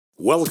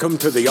Welcome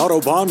to the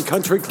Autobahn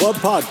Country Club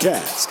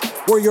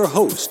podcast, where your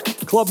host,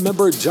 club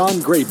member John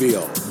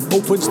Graybeal,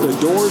 opens the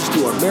doors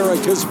to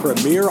America's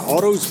premier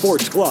auto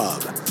sports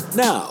club.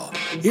 Now,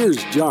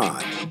 here's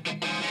John.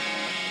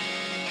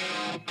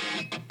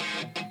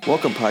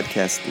 Welcome,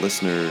 podcast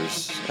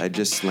listeners. I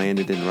just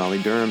landed in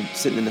Raleigh-Durham,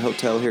 sitting in the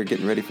hotel here,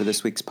 getting ready for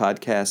this week's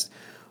podcast.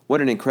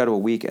 What an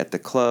incredible week at the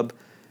club.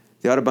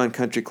 The Autobahn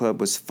Country Club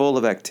was full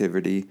of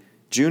activity.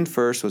 June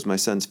 1st was my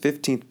son's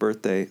 15th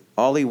birthday.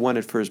 All he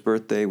wanted for his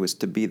birthday was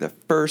to be the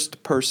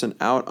first person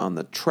out on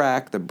the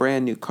track, the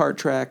brand new kart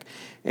track,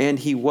 and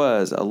he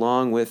was,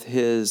 along with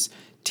his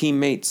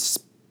teammate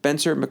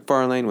Spencer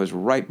McFarlane was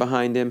right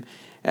behind him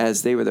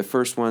as they were the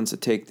first ones to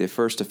take the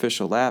first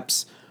official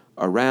laps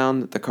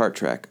around the kart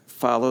track,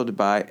 followed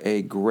by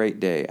a great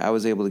day. I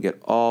was able to get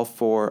all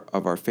four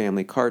of our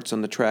family karts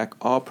on the track,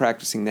 all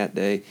practicing that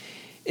day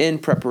in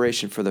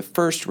preparation for the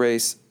first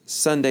race,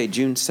 Sunday,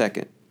 June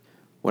 2nd.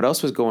 What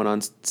else was going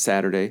on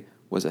Saturday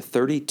was a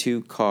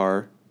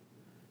 32-car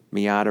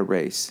Miata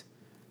race,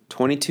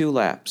 22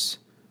 laps.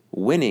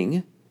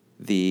 Winning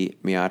the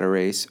Miata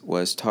race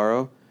was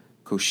Taro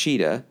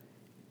Koshida,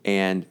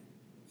 and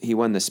he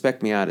won the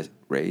Spec Miata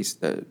race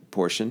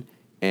portion,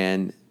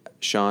 and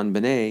Sean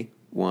Benet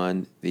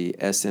won the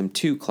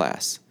SM2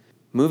 class.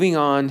 Moving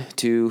on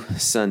to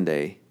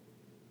Sunday,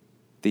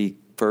 the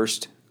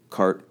first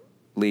kart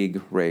league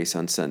race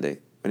on Sunday.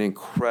 An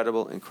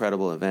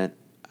incredible event.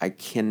 I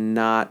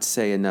cannot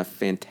say enough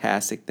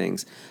fantastic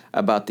things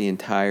about the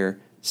entire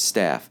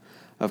staff.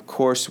 Of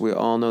course, we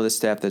all know the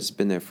staff that's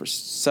been there for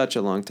such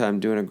a long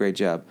time, doing a great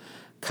job.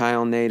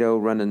 Kyle Nato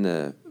running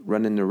the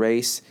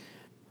race,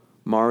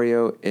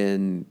 Mario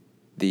in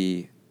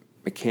the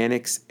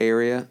mechanics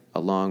area,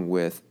 along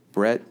with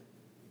Brett,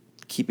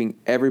 keeping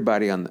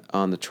everybody on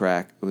the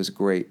track. It was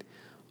great.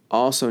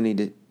 Also need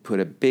to put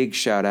a big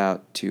shout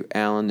out to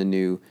Alan, the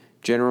new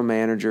general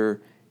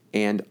manager,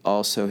 and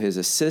also his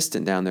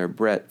assistant down there,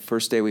 Brett.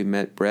 First day we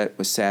met Brett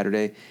was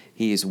Saturday.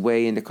 He is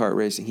way into kart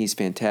racing. He's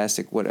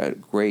fantastic. What a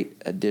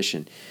great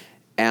addition.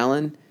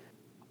 Alan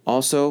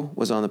also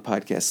was on the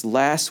podcast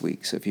last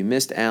week. So if you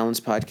missed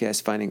Alan's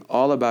podcast, finding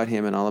all about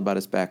him and all about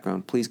his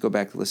background, please go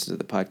back and listen to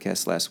the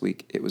podcast last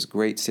week. It was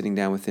great sitting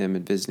down with him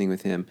and visiting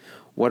with him.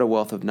 What a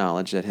wealth of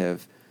knowledge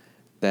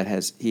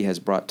he has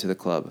brought to the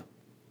club.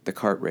 The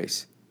kart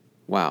race.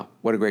 Wow,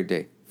 what a great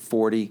day.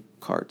 40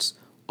 karts.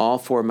 All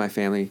four of my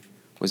family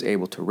was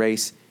able to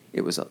race. It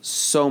was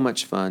so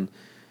much fun.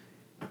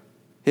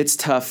 It's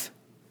tough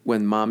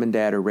when mom and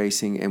dad are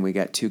racing and we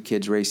got two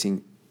kids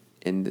racing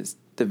in the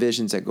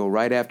divisions that go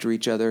right after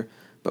each other,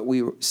 but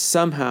we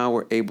somehow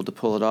were able to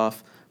pull it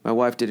off. My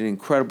wife did an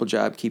incredible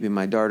job getting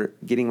my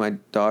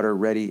daughter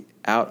ready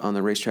out on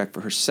the racetrack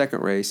for her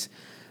second race.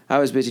 I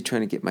was busy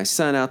trying to get my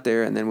son out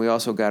there, and then we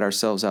also got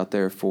ourselves out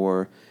there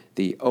for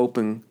the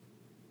open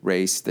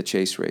race, the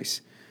chase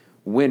race.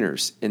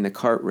 Winners in the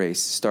kart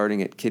race,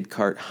 starting at Kid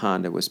Kart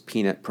Honda, was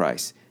Peanut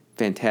Price.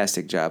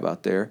 Fantastic job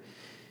out there.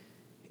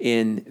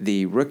 In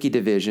the rookie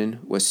division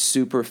was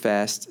super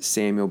fast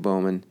Samuel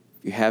Bowman.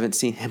 If you haven't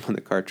seen him on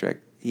the kart track,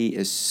 he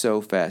is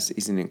so fast.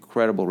 He's an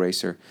incredible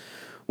racer.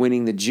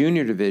 Winning the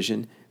junior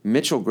division,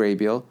 Mitchell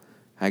Graybeal.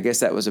 I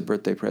guess that was a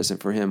birthday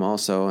present for him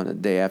also on a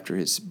day after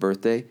his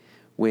birthday.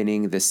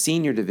 Winning the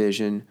senior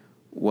division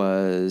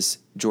was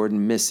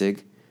Jordan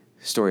Missig.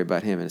 Story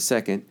about him in a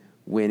second.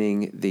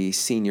 Winning the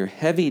senior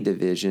heavy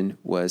division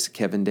was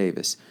Kevin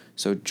Davis.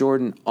 So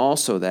Jordan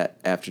also that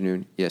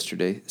afternoon,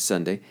 yesterday,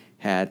 Sunday,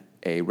 had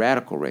a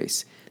radical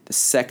race. The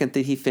second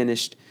that he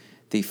finished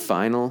the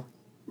final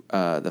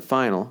for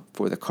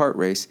the kart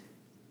race,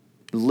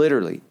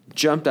 literally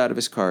jumped out of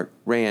his kart,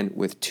 ran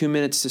with 2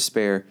 minutes to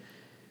spare,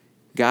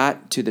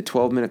 got to the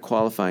 12-minute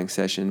qualifying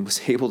session,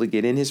 was able to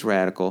get in his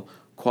radical,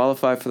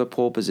 qualify for the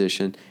pole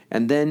position,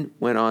 and then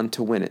went on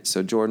to win it.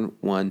 So Jordan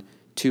won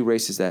 2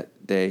 races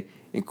that day.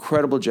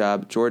 Incredible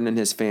job, Jordan and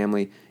his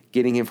family,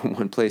 getting him from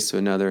one place to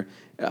another.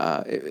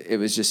 It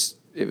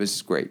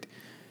was great.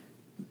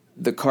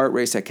 The kart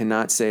race, I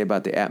cannot say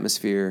about the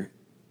atmosphere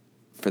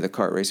for the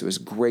kart race. It was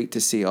great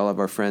to see all of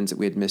our friends that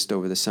we had missed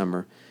over the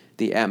summer.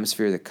 The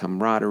atmosphere, the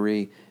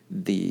camaraderie,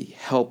 the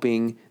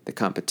helping, the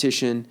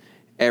competition,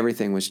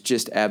 everything was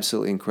just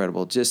absolutely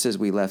incredible, just as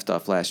we left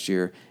off last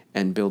year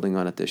and building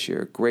on it this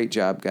year. Great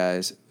job,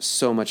 guys.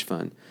 So much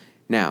fun.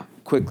 Now,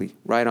 quickly,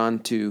 right on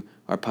to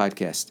our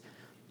podcast.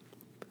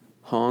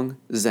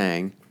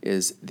 Zhang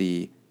is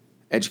the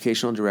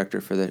educational director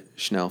for the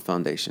Snell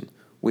Foundation.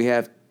 We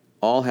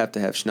all have to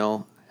have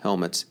Snell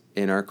helmets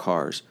in our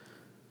cars.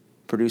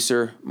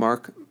 Producer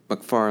Mark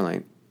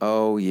McFarlane.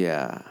 Oh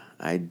yeah,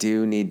 I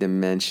do need to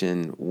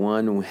mention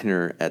one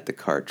winner at the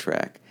kart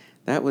track.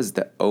 That was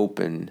the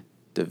open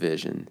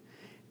division.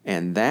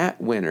 And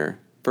that winner,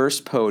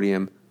 first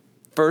podium,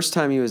 first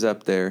time he was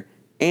up there,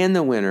 and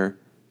the winner,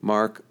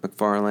 Mark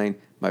McFarlane,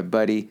 my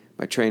buddy,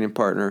 my training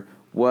partner.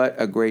 What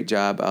a great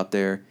job out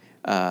there.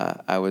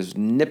 I was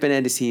nipping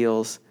at his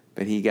heels,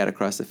 but he got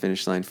across the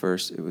finish line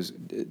first. It was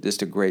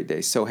just a great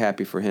day. So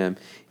happy for him.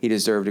 He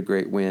deserved a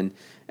great win,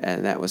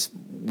 and that was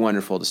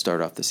wonderful to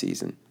start off the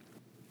season.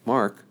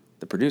 Mark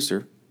the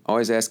producer,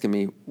 always asking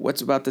me,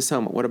 what's about this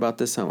helmet? What about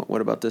this helmet?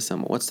 What about this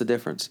helmet? What's the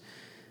difference?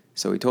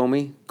 So he told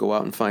me, go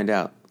out and find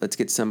out. Let's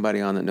get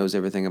somebody on that knows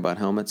everything about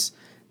helmets.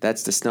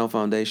 That's the Snell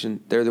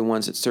Foundation. They're the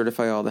ones that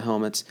certify all the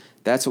helmets.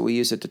 That's what we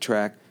use at the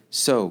track.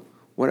 So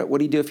what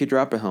do you do if you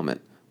drop a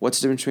helmet? What's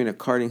the difference between a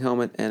karting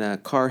helmet and a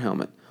car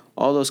helmet?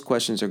 All those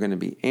questions are going to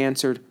be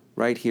answered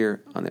right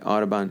here on the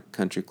Audubon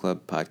Country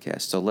Club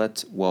podcast. So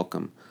let's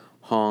welcome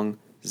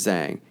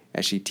Zhang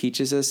as she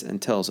teaches us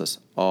and tells us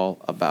all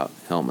about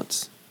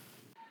helmets.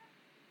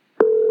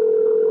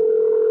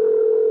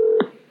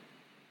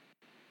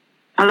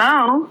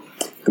 Hello.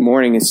 Good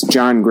morning. It's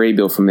John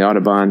Graybill from the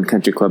Audubon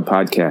Country Club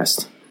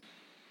podcast.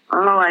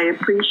 Oh, I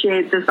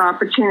appreciate this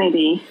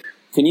opportunity.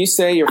 Can you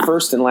say your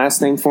first and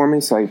last name for me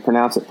so I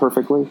pronounce it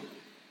perfectly?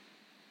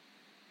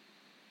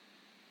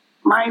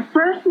 My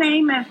first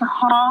name is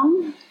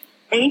Hong,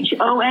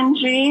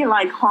 H-O-N-G,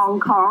 like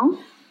Hong Kong.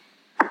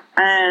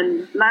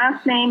 And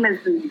last name is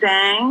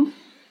Zhang,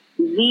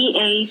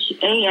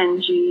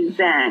 Z-H-A-N-G,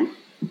 Zhang.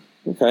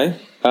 Okay.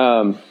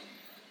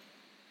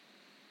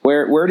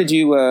 Where did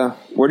you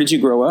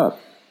grow up?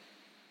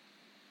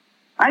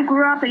 I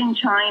grew up in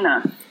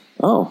China.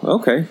 Oh,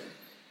 okay.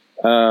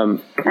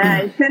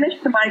 I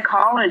finished my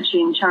college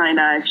in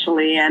China,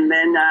 actually, and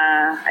then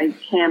I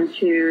came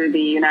to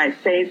the United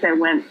States. I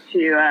went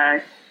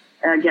to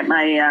get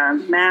my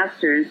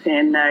master's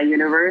in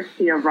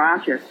University of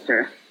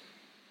Rochester.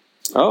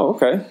 Oh,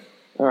 okay.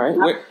 All right.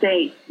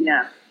 Upstate,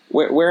 yeah.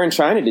 Where in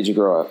China did you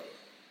grow up?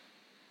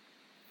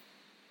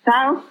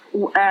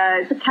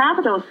 The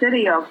capital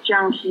city of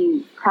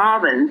Jiangxi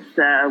province,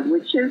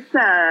 which is,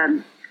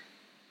 I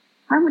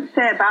would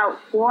say, about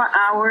 4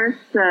 hours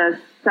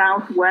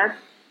southwest,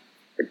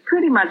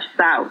 pretty much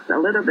south, a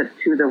little bit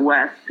to the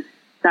west,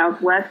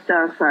 southwest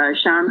of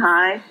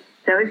Shanghai.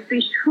 So it's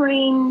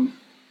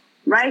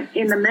right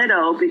in the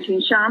middle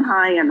between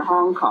Shanghai and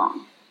Hong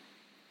Kong.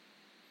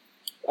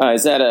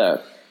 Is that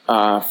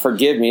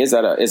forgive me, is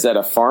that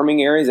a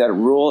farming area? Is that a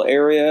rural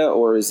area,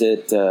 or is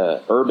it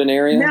urban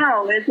area?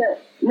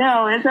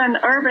 No, it's an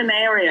urban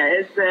area.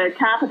 It's the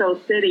capital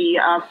city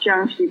of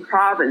Jiangxi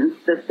province.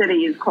 The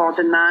city is called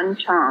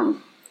Nanchang.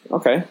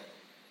 Okay.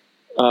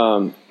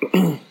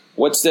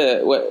 What's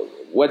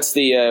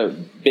the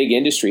big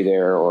industry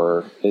there,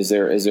 or is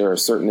there a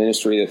certain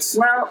industry that's...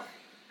 Well,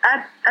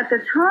 at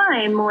the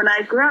time when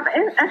I grew up,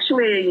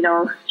 actually,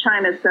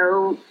 China's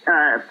so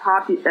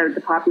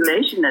the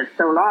population is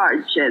so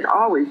large. It's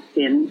always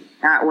been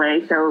that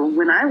way. So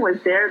when I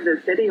was there,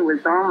 the city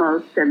was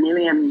almost 1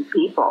 million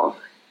people.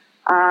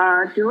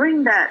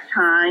 During that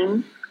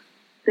time,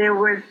 there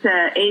was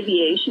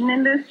aviation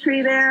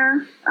industry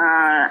there.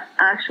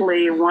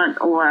 Actually,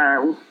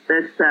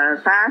 this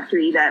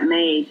factory that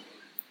made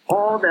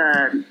all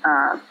the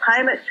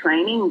pilot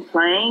training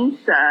planes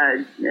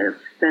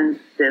since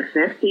the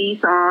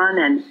 50s on.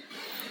 And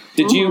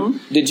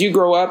did you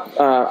grow up?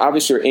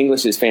 Obviously, your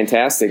English is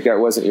fantastic. That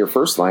wasn't your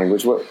first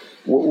language.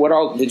 What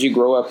all did you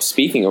grow up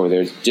speaking over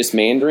there? Just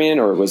Mandarin,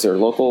 or was there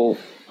local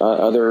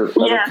other?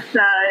 Yes,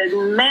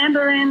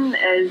 Mandarin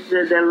is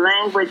the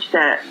language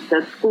that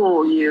the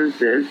school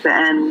uses,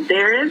 and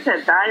there is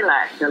a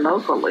dialect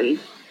locally,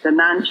 the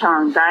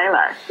Nanchang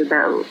dialect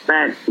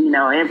that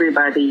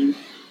everybody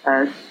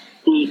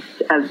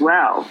speaks as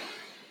well.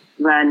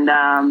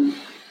 And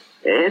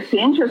it's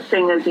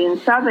interesting is in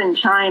southern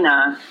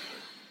China,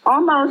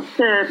 almost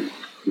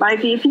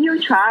like if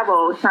you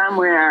travel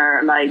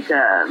somewhere like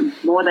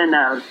more than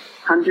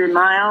 100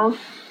 miles,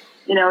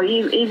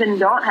 you even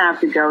don't have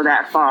to go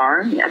that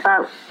far,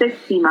 about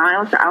 60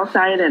 miles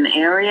outside an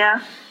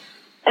area,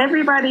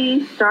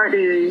 everybody start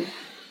to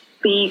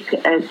speak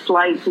a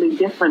slightly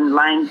different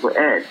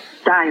language,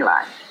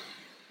 dialect.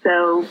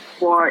 So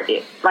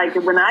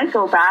when I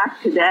go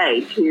back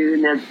today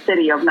to the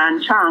city of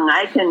Nanchang,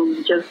 I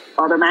can just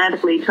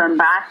automatically turn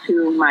back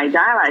to my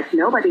dialect.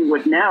 Nobody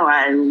would know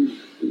I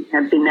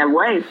have been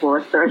away for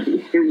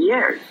 32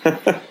 years.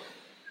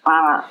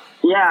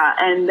 Yeah,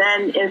 and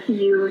then if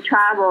you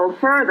travel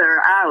further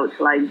out,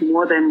 like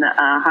more than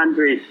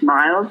 100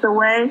 miles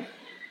away,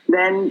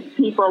 then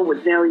people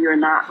would know you're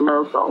not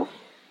local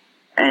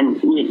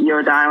and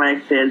your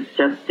dialect is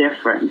just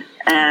different.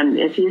 And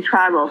if you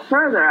travel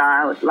further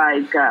out,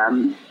 like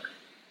the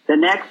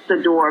next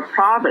door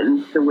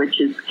province, which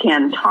is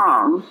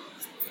Canton,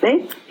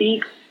 they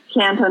speak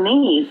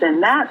Cantonese,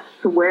 and that's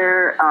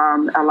where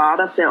a lot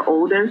of the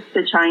oldest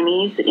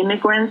Chinese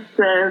immigrants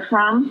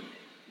from.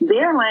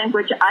 Their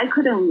language, I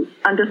couldn't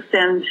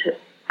understand.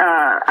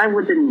 I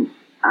would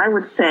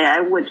say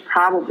I would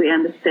probably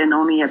understand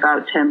only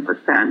about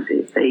 10%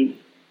 if they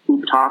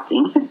keep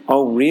talking.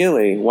 Oh,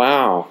 really?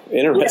 Wow.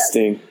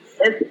 Interesting.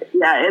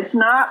 Yeah. It's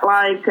not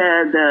like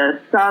the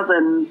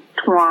southern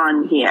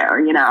Tuan here,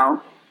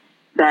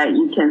 that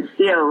you can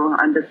still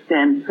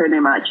understand pretty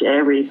much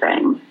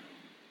everything,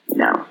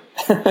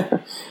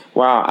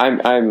 Wow.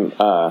 I'm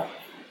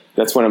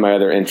that's one of my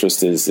other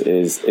interests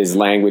is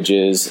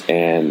languages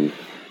and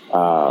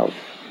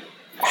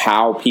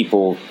how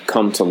people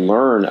come to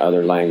learn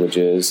other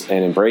languages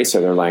and embrace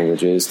other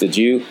languages. Did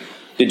you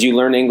Did you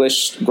learn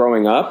English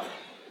growing up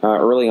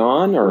early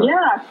on? Or?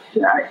 Yes.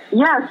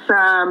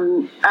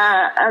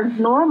 As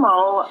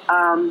normal,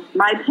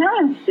 my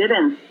parents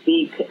didn't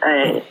speak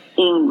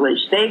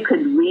English. They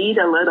could read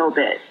a little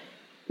bit.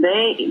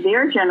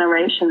 Their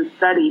generation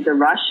studied the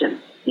Russian,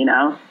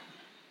 because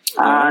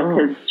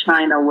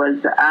China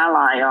was the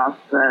ally of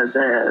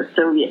the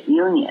Soviet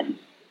Union.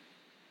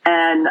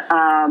 And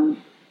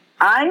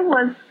I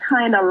was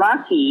kind of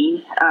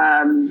lucky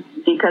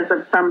because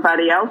of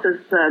somebody else's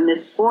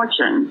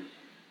misfortune.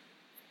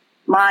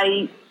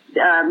 My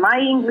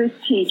English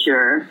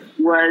teacher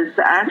was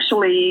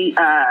actually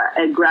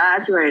a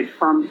graduate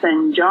from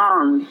St.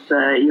 John's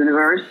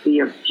University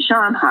of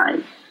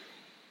Shanghai.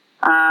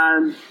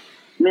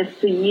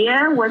 Mr.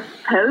 Ye was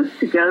supposed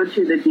to go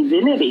to the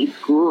divinity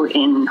school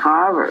in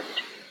Harvard.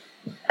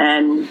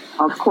 And,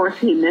 of course,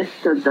 he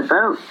missed the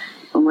boat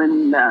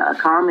when the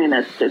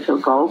communists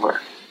took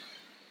over.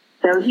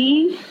 So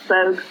he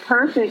spoke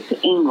perfect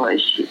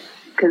English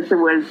because it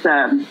was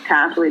a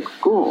Catholic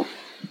school.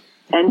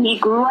 And he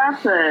grew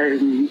up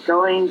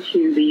going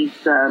to these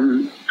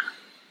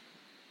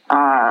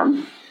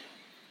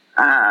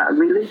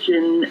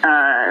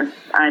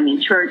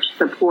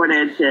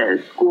church-supported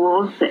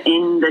schools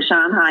in the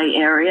Shanghai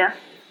area.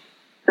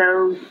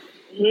 So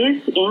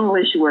his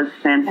English was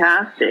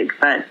fantastic,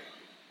 but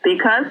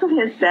because of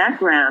his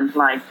background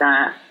like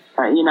that,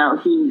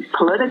 he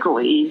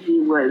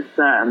was,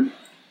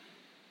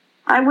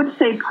 I would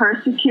say,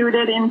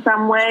 persecuted in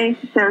some way.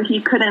 So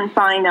he couldn't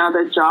find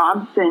other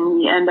jobs, and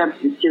he ended up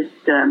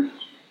just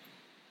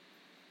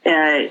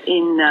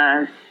in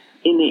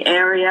the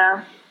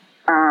area.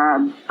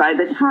 By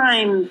the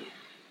time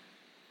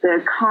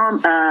the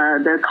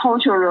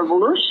Cultural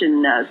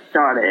Revolution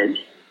started,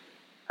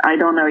 I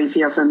don't know if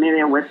you're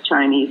familiar with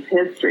Chinese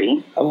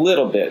history. A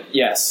little bit,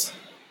 yes.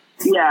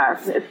 Yeah,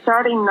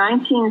 starting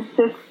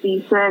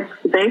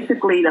 1966,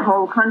 basically the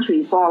whole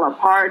country fell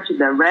apart.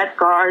 The Red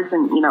Guards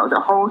and,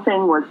 the whole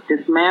thing was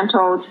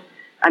dismantled.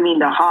 I mean,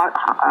 the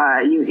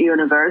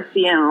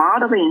university and a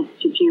lot of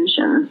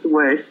institutions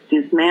were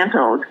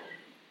dismantled.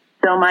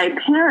 So my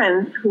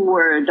parents, who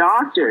were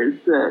doctors,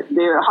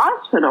 their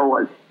hospital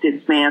was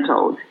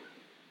dismantled.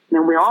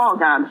 And we all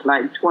got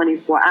like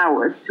 24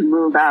 hours to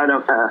move out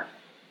of a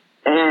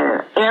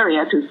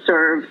area to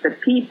serve the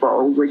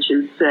people, which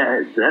is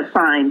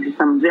assigned to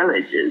some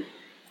villages.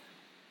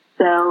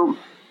 So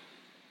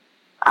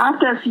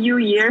after a few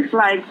years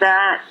like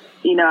that,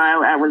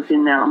 I was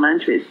in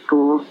elementary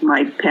school.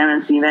 My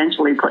parents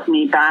eventually put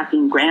me back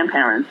in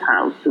grandparents'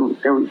 house so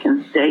we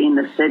can stay in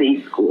the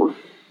city schools.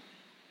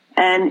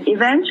 And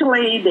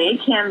eventually they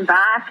came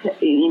back,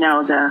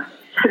 the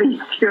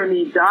city still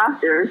need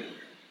doctors.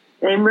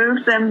 They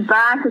moved them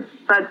back,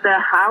 but the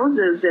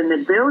houses and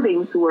the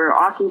buildings were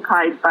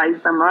occupied by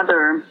some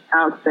other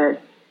outfit.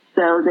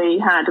 So they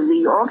had to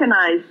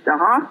reorganize the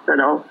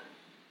hospital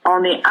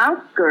on the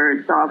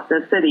outskirts of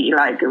the city,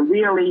 like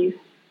really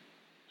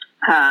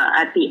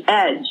at the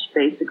edge,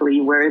 basically,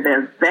 where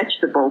the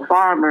vegetable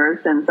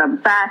farmers and some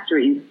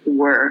factories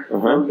were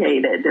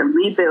located, and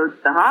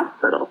rebuilt the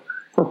hospital.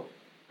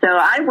 So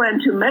I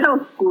went to middle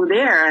school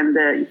there, and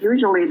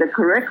usually the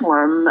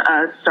curriculum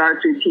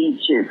starts to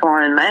teach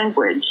foreign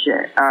language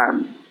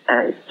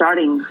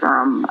starting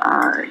from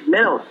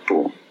middle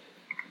school.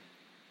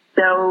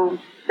 So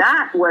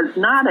that was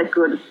not a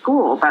good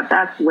school, but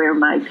that's where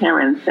my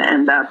parents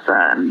end up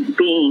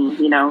being,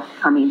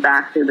 coming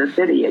back to the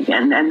city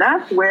again. And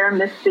that's where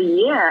Mr.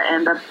 Ye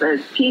ended up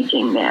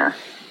teaching there.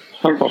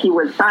 He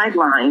was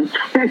sidelined,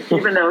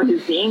 even though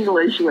his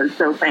English was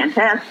so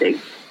fantastic.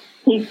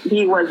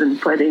 He wasn't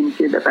put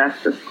into the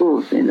best of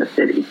schools in the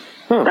city.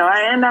 So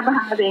I ended up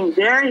having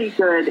very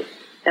good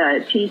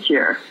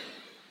teacher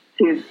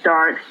to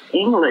start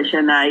English,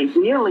 and I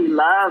really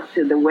loved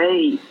the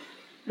way,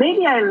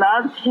 maybe I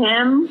loved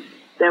him,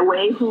 the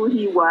way who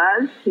he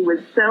was. He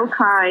was so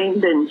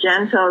kind and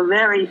gentle,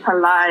 very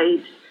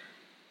polite,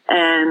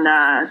 and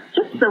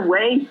just the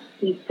way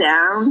he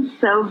sounds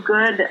so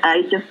good.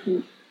 I just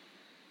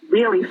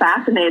really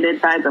fascinated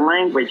by the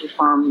language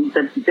from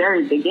the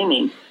very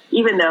beginning.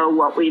 Even though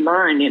what we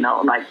learn,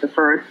 like the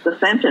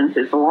sentence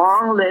is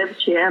 "Long live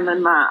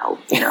Chairman Mao."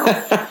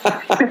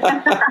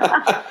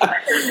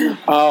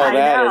 Oh,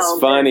 that is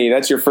funny.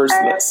 That's your first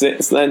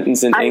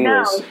sentence in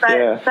English. I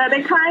know, but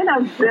it kind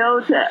of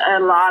built a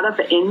lot of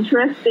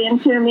interest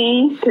into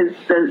me because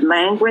the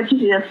language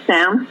just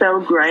sounds so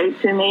great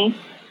to me.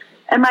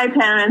 And my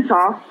parents,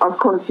 of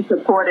course,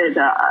 supported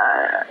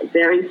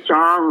very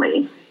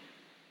strongly.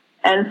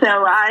 And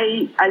so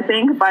I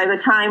think by the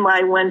time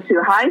I went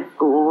to high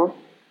school,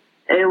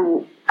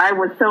 I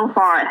was so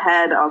far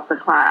ahead of the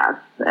class.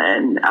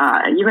 And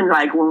even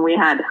like when we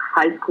had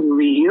high school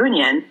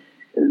reunion,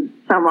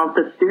 some of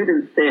the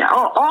students say,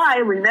 all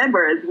I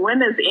remember is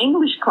when it's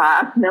English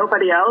class,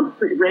 nobody else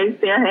raised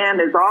their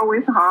hand, is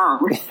always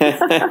hung.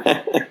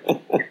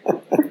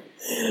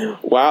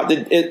 Wow.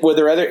 Were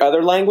there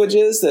other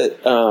languages that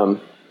I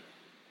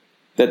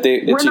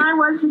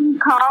was in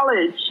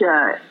college,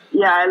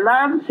 I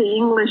loved the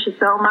English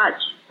so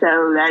much So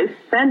I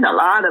spent a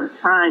lot of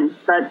time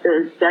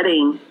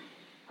studying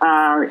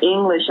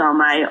English on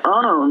my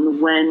own.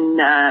 When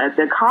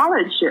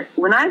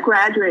when I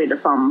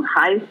graduated from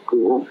high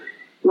school,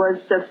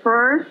 was the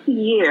first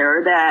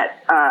year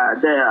that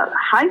the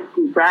high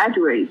school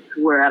graduates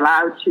were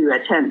allowed to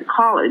attend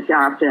college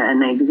after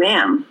an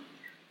exam.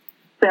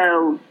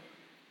 So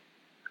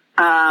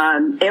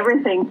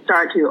everything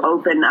started to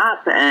open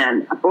up,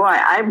 and boy,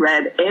 I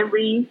read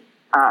every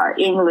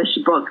English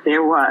book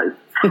there was.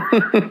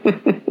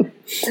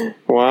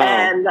 Wow.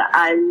 And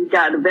I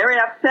got very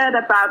upset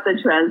about the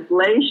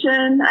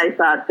translation. I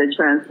thought the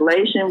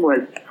translation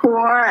was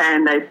poor,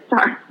 and I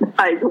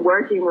started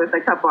working with a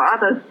couple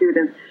other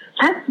students.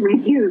 Let's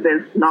review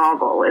this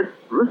novel. This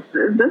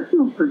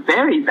is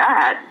very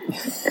bad.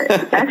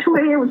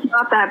 Actually, it was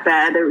not that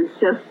bad. It was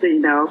just,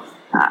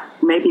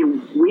 maybe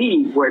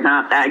we were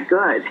not that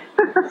good.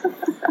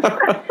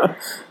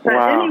 But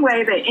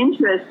anyway, the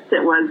interest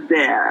was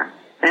there.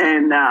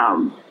 And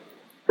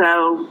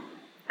so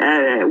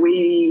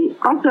we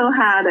also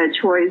had a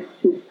choice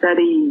to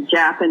study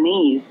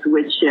Japanese,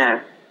 which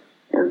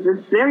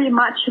was very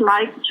much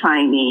like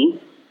Chinese.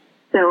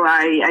 So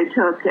I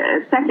took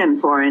a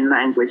second foreign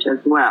language as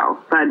well.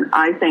 But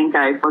I think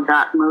I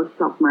forgot most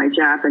of my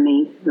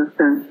Japanese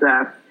since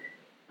that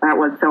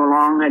was so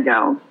long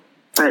ago.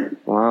 But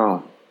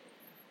wow.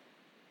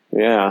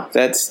 Yeah,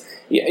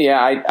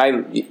 I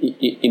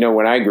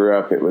when I grew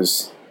up, it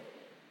was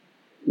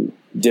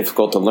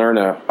difficult to learn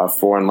a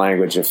foreign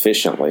language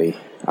efficiently,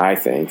 I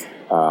think.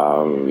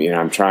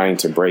 I'm trying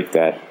to break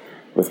that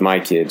with my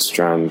kids,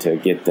 trying to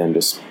get them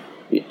to,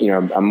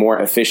 a more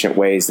efficient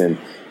ways than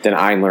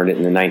I learned it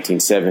in the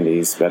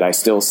 1970s. But I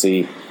still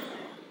see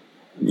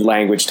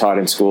language taught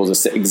in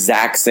schools the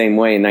exact same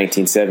way in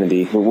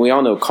 1970. We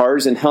all know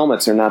cars and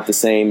helmets are not the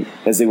same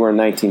as they were in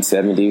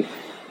 1970.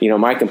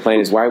 My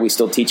complaint is, why are we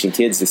still teaching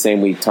kids the same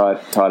we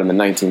taught them in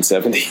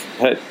 1970?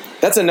 But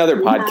that's another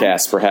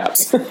podcast,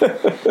 perhaps.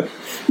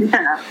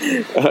 yeah.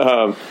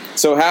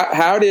 So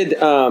how did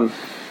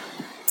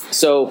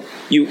so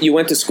you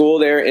went to school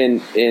there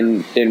in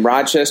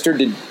Rochester?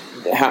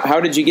 How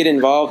did you get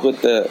involved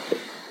with the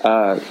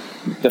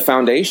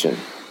foundation?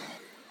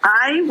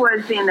 I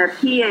was in a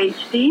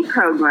PhD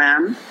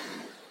program.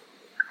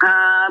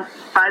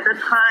 By the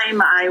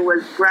time I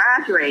was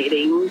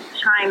graduating,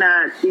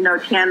 China,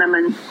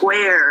 Tiananmen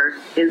Square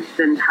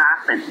incident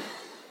happened.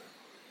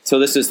 So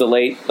this is the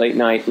late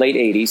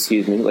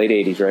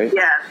 80s, right?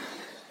 Yes.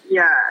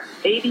 Yeah,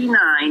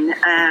 89.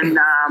 And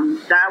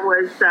that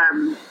was,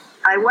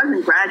 I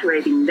wasn't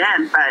graduating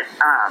then, but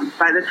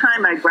by the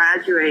time I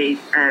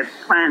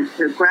planned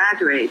to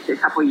graduate a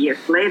couple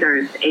years later,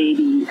 it's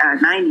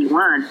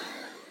 91,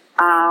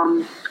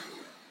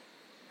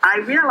 I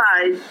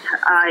realized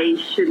I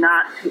should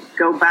not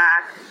go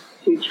back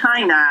to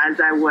China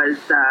as I was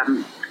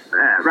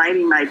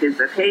writing my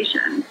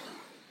dissertation.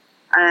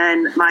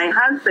 And my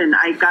husband,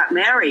 I got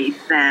married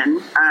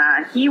then.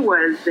 He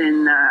was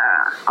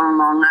on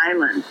Long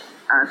Island,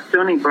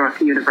 Stony Brook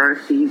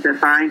University, he's a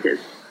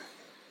scientist.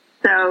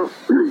 So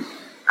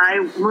I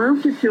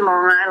moved to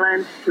Long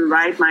Island to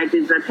write my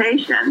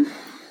dissertation.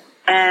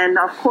 And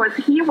of course,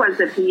 he was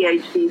a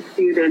PhD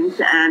student,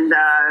 and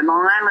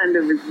Long Island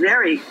was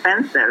very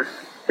expensive.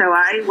 So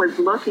I was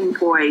looking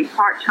for a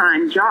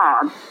part-time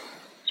job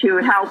to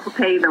help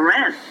pay the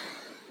rent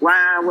while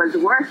I was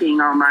working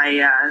on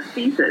my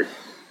thesis.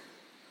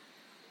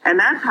 And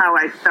that's how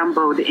I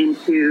stumbled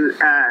into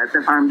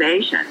the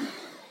foundation.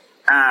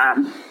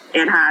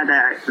 It had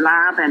a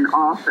lab and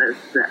office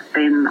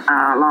in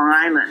Long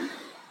Island.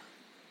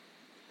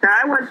 So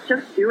I was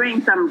just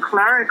doing some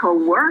clerical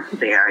work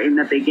there in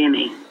the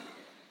beginning.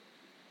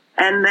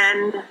 And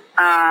then as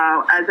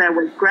I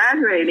was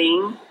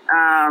graduating,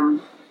 I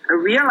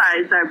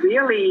realized I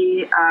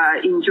really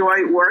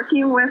enjoyed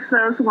working with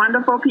those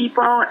wonderful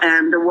people,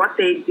 and what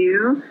they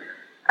do,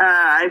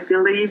 I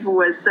believe,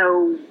 was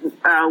so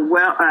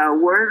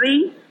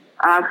worthy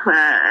of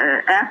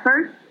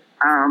effort.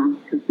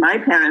 Because my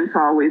parents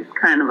always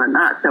kind of were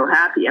not so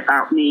happy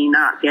about me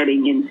not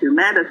getting into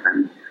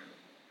medicine.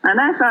 And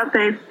I thought,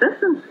 this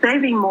is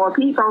saving more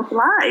people's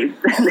lives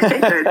than they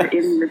could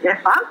in the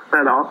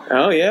hospital.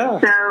 Oh, yeah.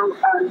 So,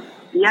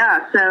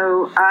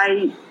 so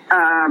I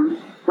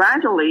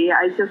gradually,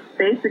 I just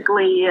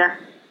basically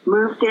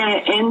moved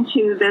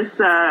into this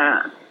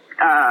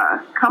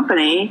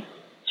company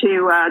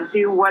to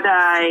do what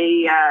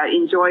I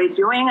enjoy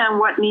doing and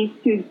what needs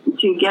to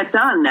get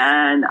done.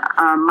 And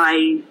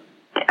my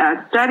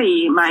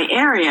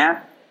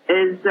area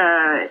is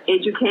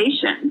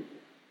education.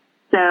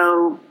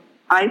 So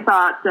I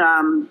thought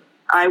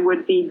I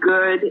would be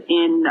good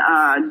in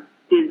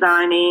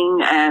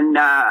designing and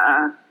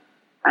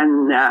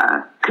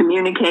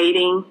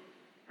communicating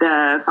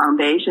the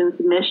foundation's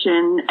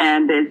mission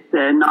and its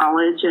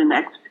knowledge and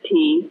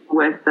expertise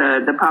with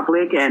the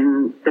public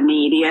and the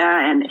media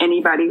and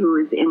anybody who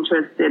is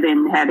interested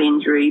in head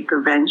injury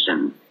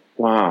prevention.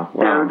 Wow.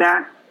 So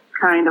that's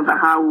kind of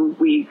how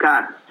we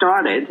got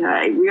started.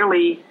 I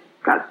really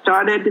got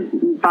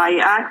started by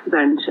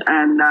accident,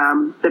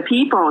 and the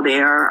people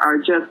there are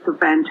just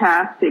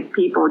fantastic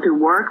people to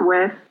work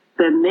with.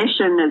 The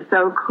mission is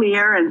so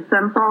clear and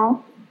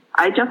simple.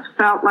 I just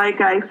felt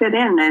like I fit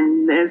in,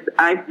 and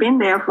I've been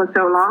there for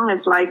so long,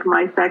 it's like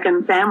my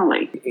second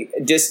family.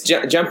 Just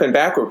jumping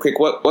back real quick,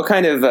 what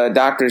kind of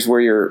doctors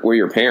were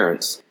your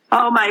parents?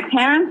 Oh, my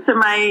parents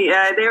are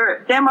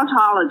they're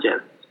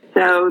dermatologists,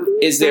 so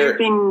they've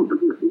been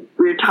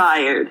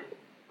retired.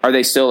 Are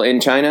they still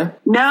in China?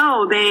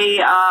 No, they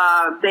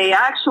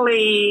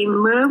actually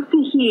moved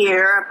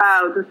here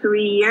about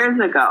 3 years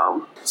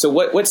ago. So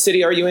what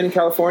city are you in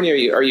California?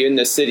 Are you in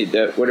the city,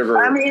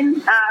 whatever? I'm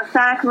in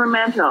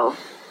Sacramento,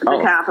 the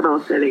capital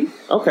city.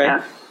 Okay.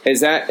 Yes.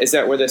 Is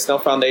that where the Snell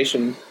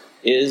Foundation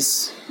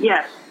is?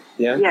 Yes.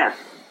 Yeah. Yes.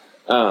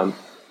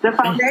 The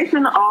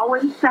foundation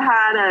always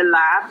had a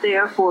lab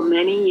there for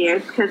many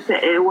years because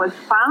it was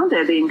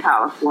founded in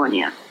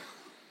California.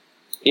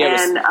 Yeah,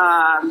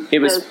 it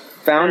was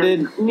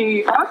founded. The New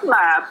York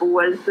lab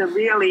was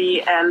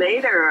really a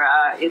later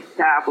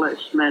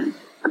establishment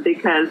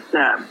because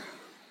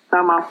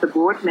some of the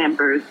board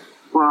members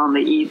were on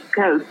the East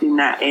Coast in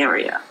that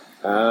area.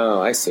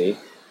 Oh, I see.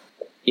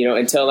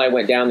 Until I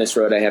went down this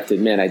road, I have to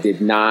admit, I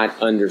did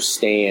not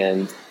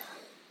understand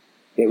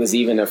it was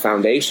even a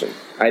foundation.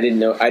 I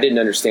didn't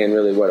understand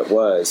really what it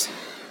was.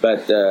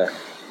 But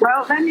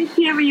well, let me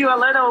give you a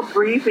little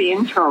brief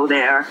intro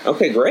there.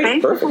 Okay,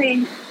 great.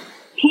 Basically, Perfect.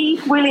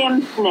 Pete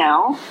William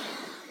Snell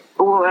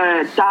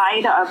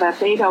died of a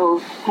fatal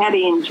head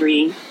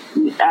injury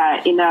in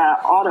an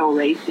auto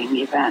racing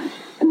event.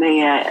 And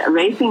the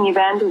racing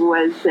event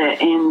was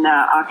in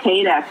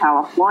Arcata,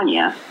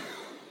 California.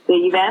 The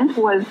event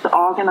was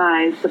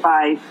organized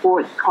by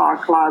Sports Car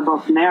Club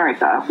of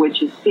America,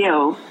 which is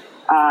still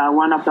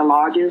one of the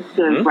largest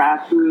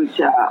grassroots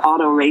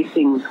auto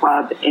racing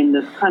club in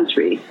this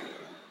country.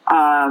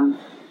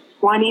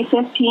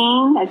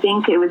 2015, I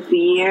think it was the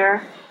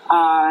year,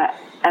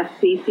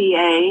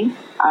 SCCA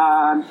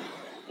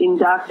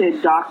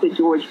inducted Dr.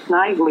 George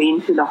Snively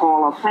into the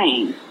Hall of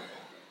Fame.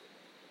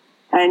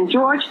 And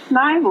George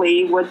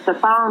Snively was the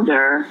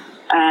founder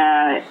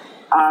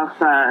of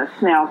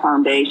Snell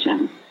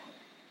Foundation.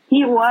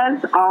 He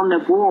was on the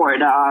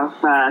board of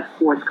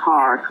Sports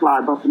Car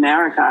Club of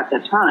America at the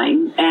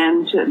time,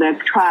 and the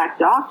track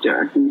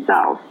doctor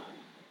himself.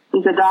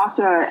 He's a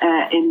doctor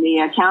in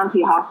the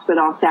county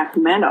hospital of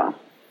Sacramento.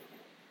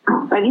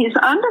 But his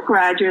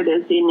undergraduate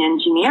is in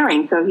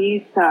engineering, so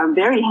he's a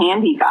very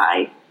handy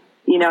guy.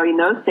 In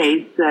those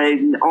days,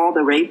 all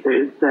the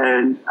racers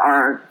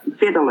are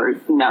fiddlers.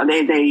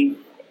 They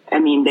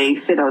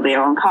fiddle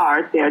their own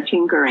cars. They're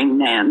tinkering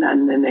man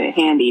and then they're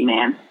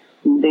handyman.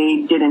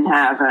 They didn't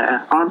have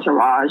an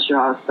entourage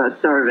of a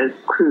service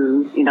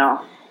crew,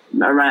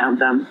 around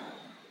them.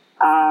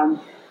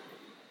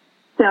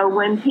 So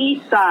when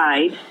Pete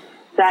died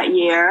that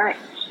year,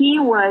 he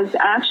was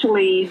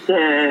actually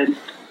the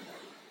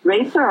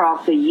Racer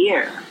of the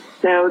Year.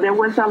 So there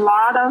was a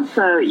lot of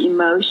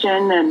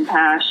emotion and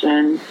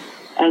passion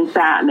and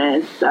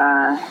sadness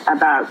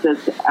about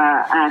this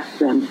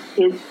accident.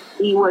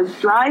 He was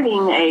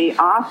driving a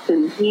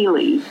Austin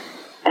Healey,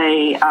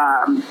 a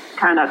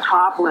kind of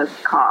topless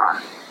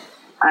car,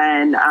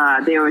 and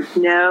there was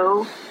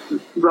no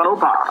roll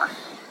bar.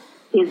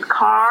 His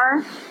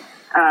car,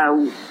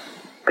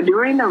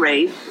 during the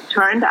race,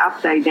 turned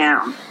upside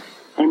down,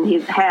 and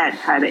his head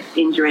had an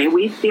injury.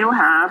 We still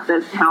have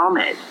this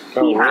helmet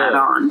he had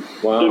on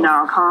in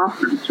our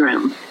conference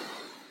room.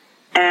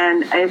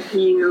 And if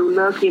you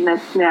look in the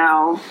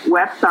Snell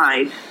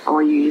website,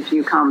 or if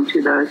you come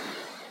to the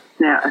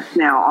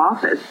Snell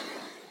office,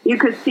 you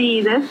could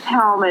see this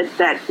helmet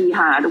that he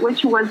had,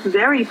 which was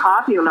very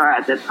popular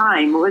at the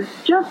time, was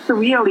just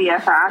really a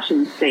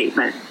fashion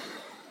statement.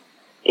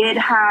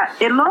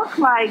 It looked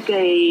like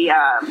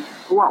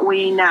what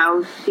we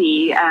now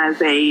see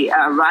as a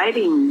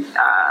riding,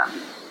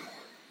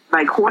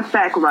 like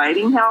horseback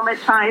riding helmet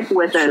type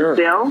with a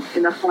bill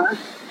in the front.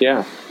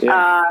 Yeah.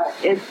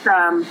 It's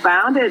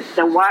bounded.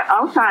 The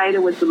outside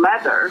was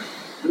leather,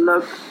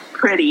 looked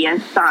pretty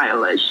and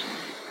stylish,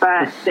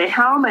 but the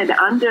helmet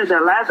under the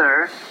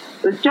leather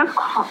was just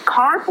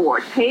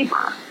cardboard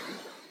paper.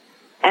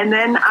 And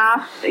then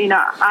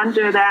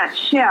under that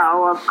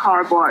shell of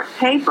cardboard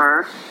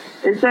paper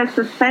is a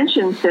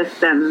suspension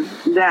system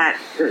that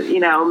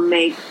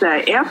makes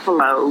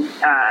airflow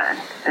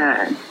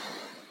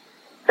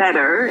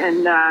better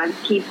and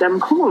keep them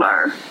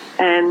cooler.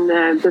 And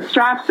the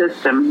strap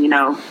system,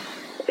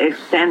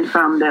 extend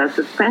from the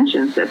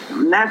suspension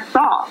system. And that's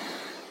soft.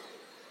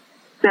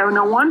 So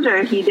no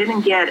wonder he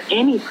didn't get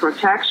any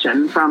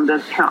protection from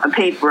this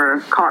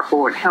paper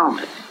cardboard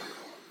helmet.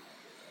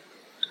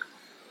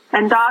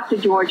 And Dr.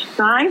 George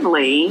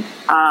Snively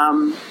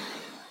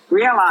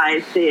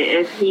realized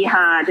if he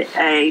had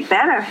a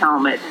better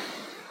helmet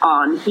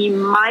on, he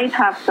might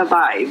have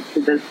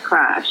survived this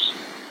crash.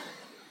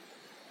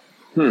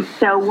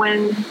 So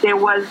when there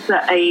was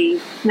a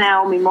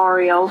Snell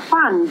Memorial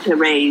Fund to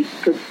raise,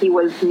 because he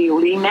was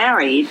newly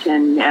married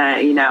and,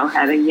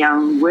 had a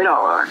young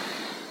widower,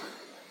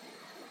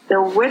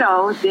 the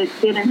widow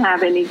didn't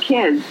have any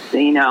kids,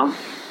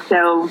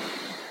 So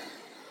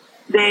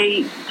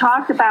they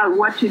talked about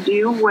what to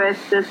do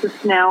with the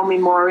Snell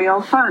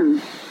Memorial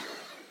Fund.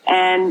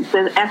 And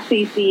the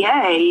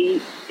SCCA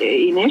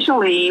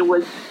initially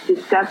was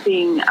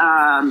discussing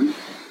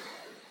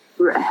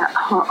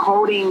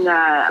holding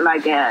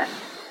like a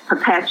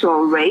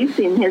perpetual race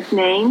in his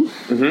name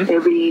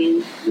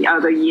every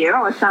other year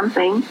or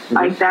something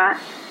like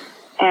that.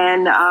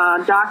 And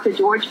Dr.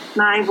 George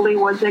Snively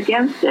was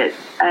against it.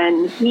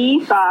 And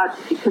he thought,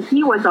 because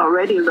he was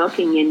already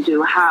looking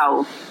into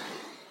how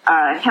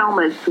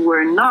helmets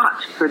were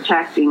not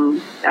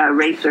protecting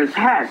racers'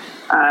 heads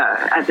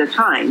at the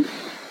time,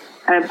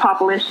 and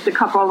published a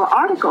couple of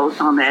articles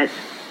on it.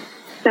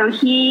 So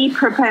he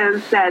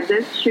proposed that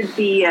this should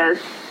be a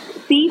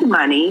seed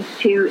money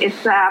to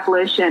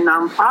establish a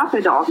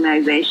nonprofit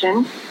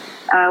organization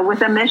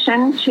with a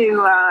mission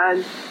to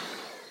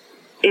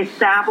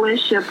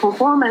establish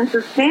performance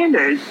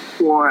standards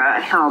for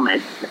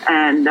helmets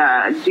and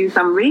do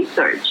some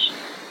research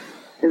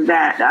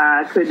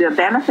that could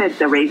benefit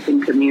the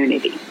racing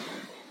community.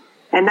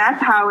 And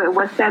that's how it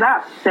was set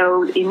up.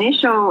 So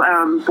initial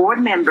board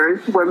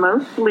members were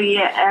mostly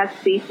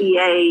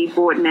SCCA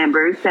board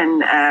members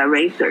and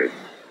racers.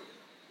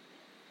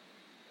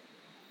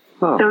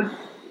 Huh. So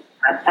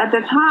at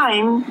the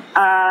time,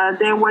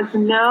 there was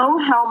no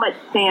helmet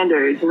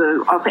standards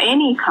of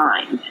any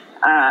kind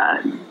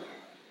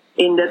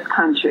in this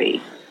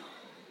country.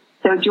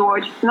 So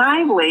George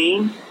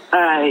Snively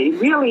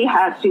really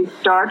had to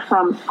start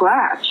from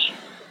scratch.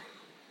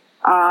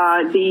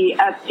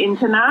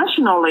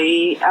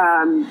 Internationally,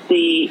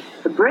 the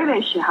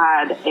British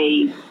had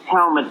a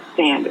helmet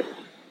standard.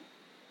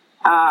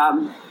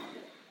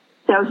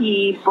 So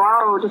he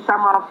borrowed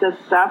some of the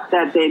stuff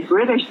that the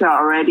British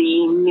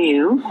already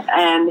knew,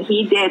 and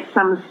he did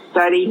some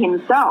study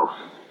himself.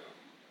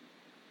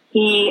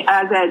 He,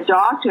 as a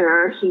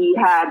doctor, he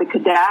had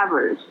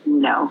cadavers,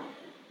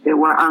 There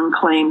were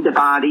unclaimed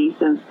bodies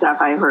and stuff.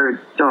 I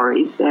heard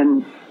stories,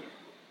 and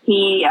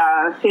he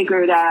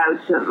figured out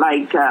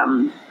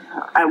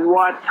at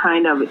what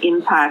kind of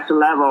impact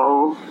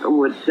level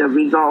would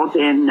result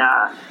in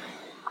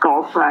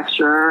skull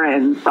fracture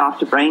and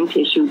soft brain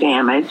tissue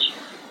damage.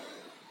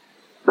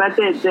 But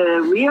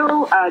the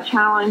real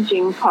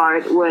challenging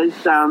part was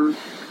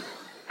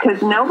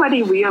because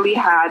nobody really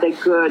had a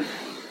good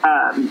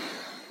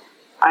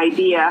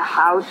idea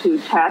how to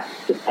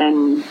test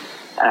and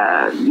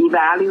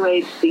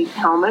evaluate these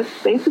helmets.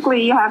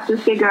 Basically, you have to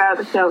figure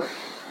out, so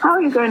how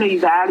are you going to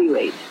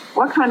evaluate?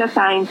 What kind of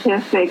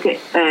scientific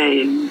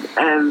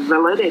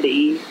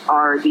validity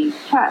are these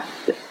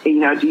tests?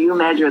 Do you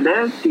measure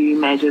this? Do you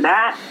measure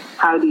that?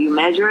 How do you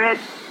measure it?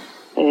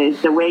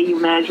 Is the way you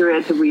measure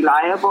it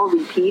reliable,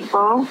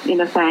 repeatable in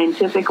a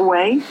scientific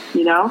way?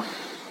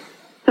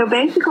 So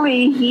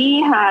basically,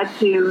 he had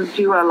to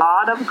do a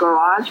lot of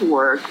garage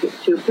work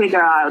to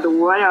figure out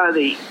what are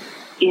the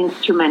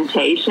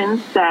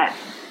instrumentations that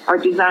are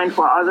designed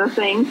for other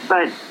things,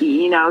 but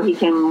he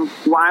can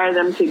wire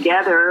them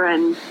together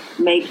and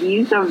make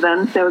use of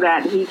them so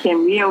that he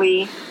can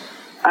really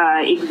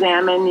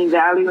examine,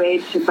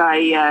 evaluate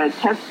by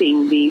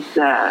testing these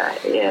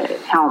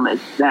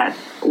helmets that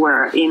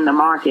were in the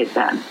market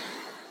then.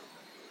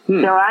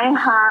 So I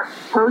have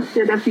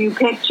posted a few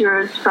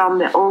pictures from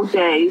the old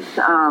days,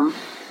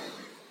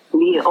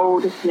 the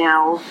old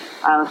Snell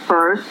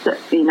first,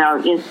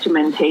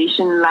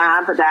 instrumentation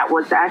lab that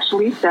was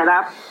actually set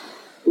up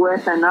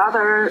with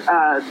another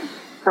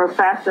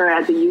professor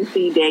at the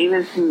UC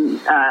Davis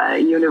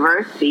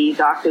University,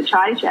 Dr.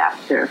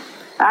 Chichester.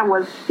 That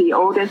was the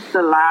oldest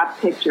lab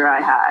picture I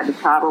had,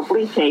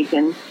 probably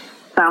taken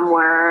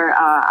somewhere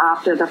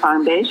after the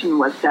foundation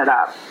was set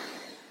up.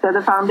 So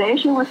the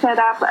foundation was set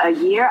up a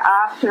year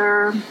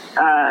after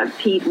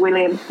Pete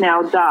William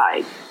Snell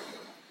died.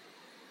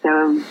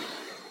 So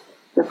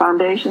the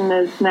foundation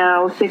is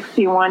now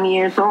 61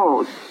 years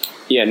old.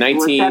 Yeah, It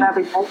was set up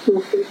in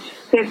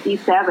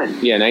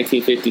 1957. Yeah,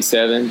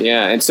 1957.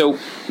 Yeah, and so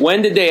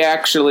when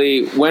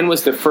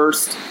was the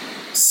first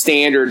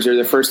standards or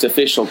the first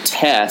official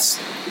test?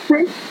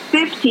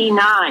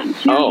 59,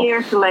 2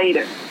 years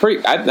later.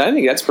 I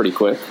think that's pretty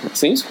quick. It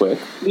seems quick.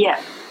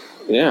 Yes.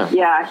 Yeah.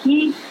 Yeah,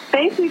 he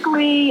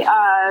basically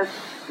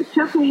it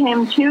took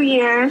him 2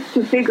 years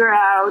to figure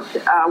out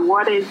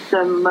what is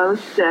the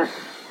most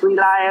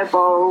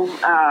reliable,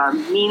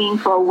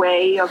 meaningful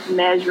way of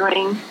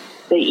measuring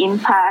the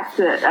impact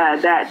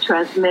that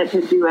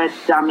transmitted to a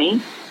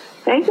dummy.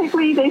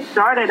 Basically, they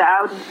started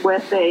out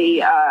with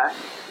a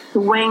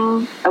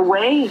swing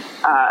away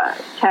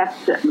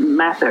test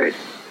method.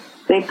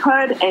 They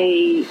put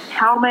a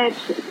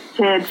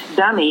helmeted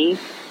dummy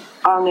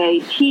on a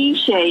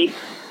T-shaped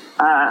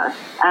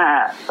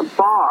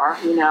bar,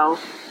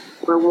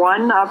 where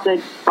one of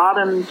the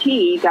bottom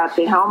T got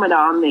the helmet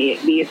on,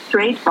 the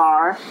straight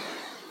bar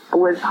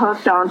was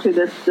hooked onto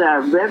this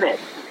rivet,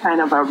 kind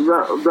of a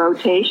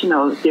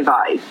rotational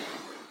device.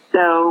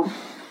 So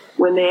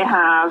when they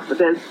have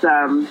this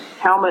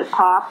helmet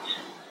popped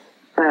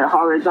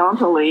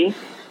horizontally,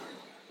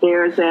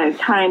 there's a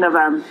kind of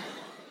a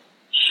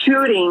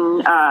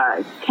shooting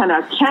kind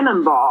of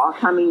cannonball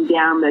coming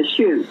down the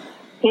chute,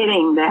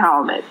 hitting the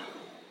helmet.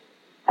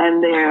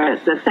 And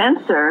there's the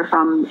sensor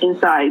from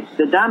inside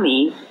the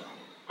dummy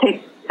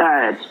pick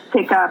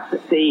up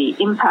the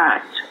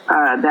impact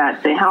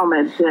that the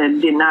helmet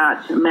did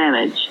not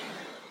manage.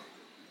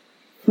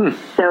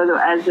 So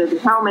as the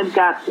helmet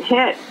got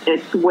hit,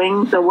 it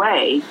swings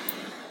away.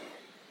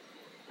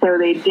 So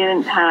they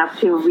didn't have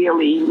to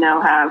really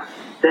have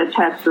the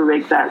test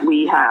rig that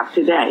we have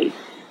today.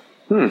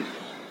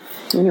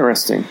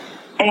 Interesting.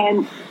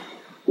 And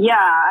yeah,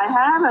 I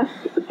have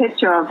a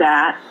picture of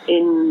that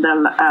in the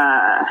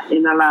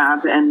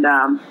lab, and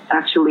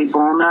actually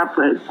blown up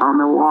on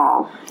the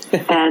wall.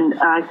 And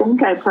I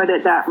think I put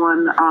that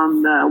one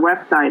on the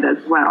website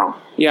as well.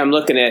 Yeah, I'm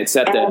looking at it.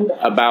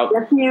 About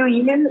a few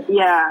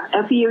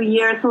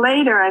years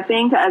later, I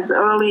think as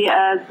early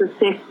as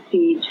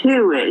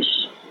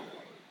 62-ish,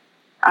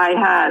 I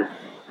had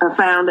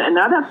found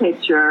another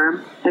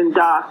picture, and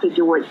Dr.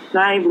 George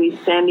Snively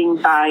standing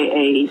by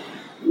a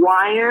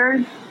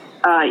wired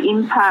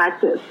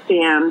impact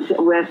stand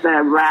with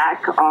a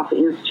rack of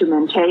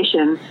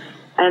instrumentation.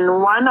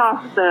 And one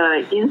of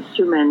the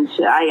instruments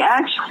I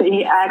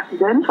actually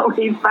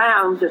accidentally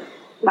found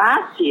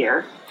last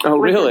year. Oh,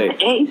 really?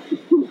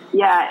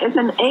 It's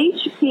an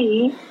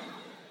HP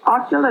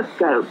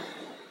oscilloscope,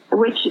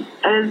 which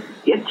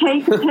it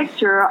takes a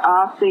picture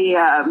of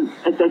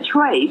the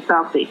trace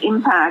of the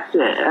impact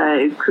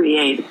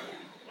created.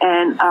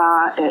 And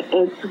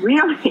it's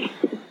really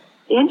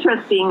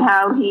interesting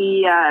how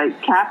he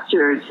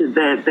captured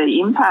the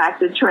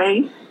impact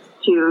trace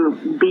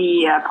to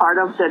be a part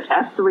of the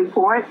test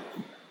report.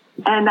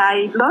 And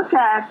I look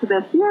at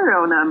the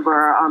serial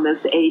number on this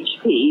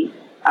HP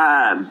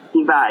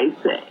device.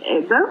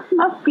 This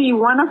must be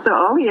one of the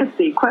earliest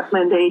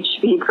equipment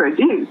HP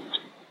produced.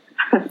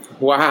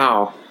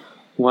 Wow.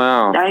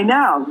 I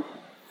know.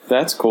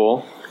 That's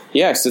cool.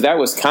 Yeah, so that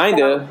was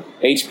kind of,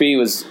 HP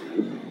was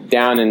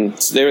down in,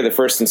 they were the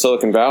first in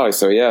Silicon Valley,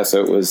 so yeah,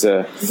 so it was,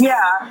 it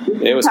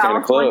was kind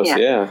of close,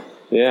 yeah.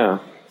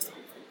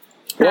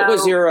 What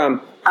was your,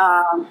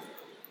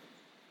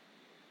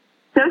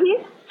 So he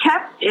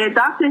kept,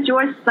 Dr.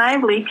 George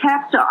Snively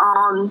kept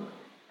on,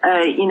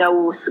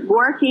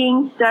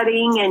 working,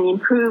 studying, and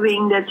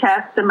improving the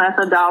test, the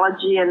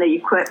methodology, and the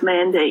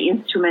equipment, the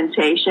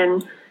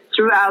instrumentation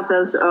throughout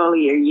those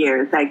earlier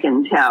years, I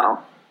can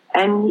tell.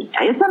 And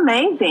it's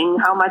amazing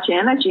how much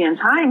energy and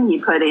time he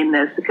put in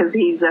this, because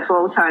he's a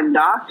full-time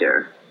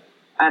doctor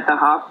at the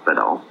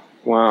hospital.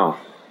 Wow.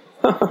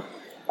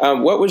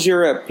 What was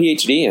your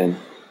PhD in?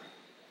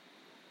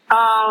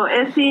 Oh,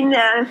 it's in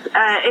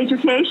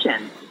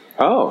education.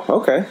 Oh,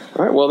 okay.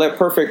 All right. Well, that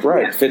perfect,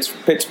 right. Yeah.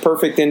 Fits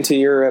perfect into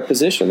your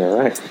position there,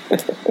 right?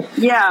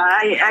 Yeah,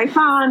 I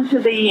found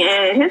the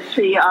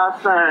history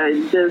of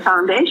the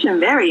foundation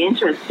very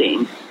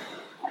interesting.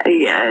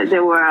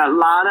 There were a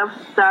lot of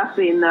stuff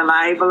in the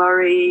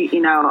library,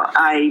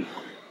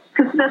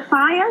 because the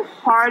science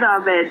part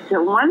of it,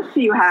 once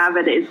you have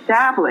it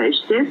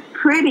established, it's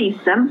pretty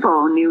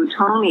simple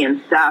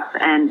Newtonian stuff.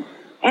 And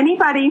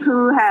anybody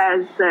who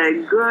has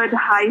good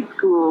high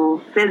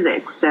school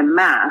physics and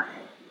math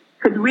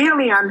could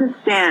really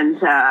understand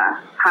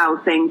how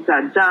things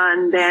are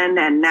done then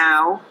and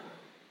now.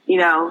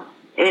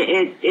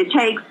 It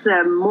takes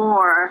a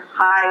more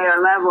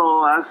higher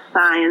level of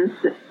science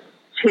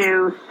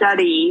to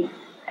study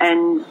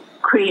and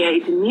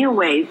create new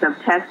ways of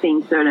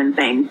testing certain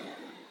things.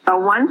 But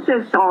once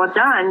it's all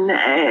done,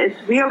 it's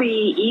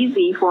really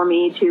easy for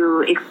me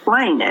to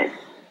explain it.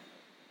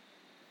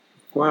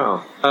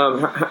 Wow.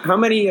 How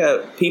many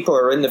people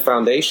are in the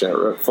foundation,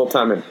 or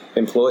full-time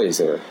employees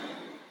there?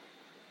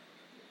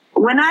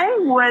 When I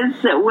was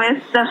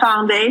with the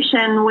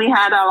foundation, we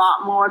had a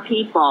lot more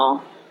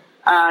people.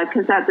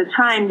 Because at the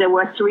time there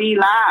were 3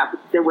 labs.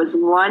 There was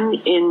one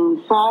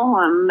in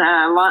Fulham,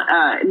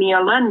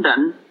 near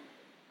London,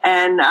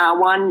 and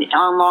one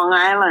on Long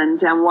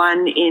Island, and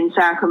one in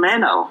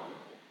Sacramento.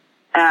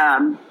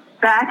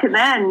 Back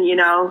then,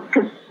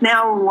 because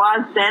Snell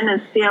was then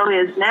and still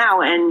is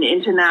now an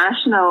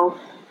international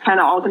kind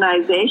of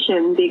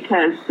organization,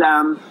 because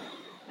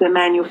the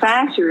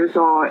manufacturers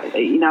are,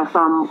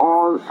 from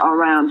all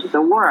around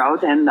the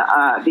world, and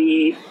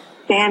the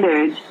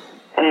standard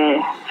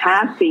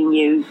has been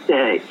used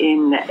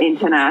in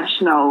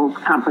international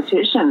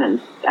competition,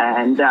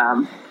 and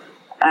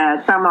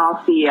some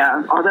of the,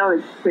 although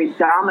it's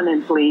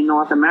predominantly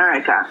North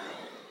America.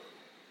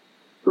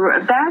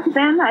 Back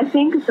then, I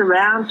think it's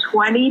around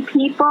 20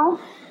 people.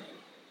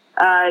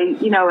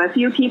 A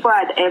few people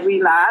at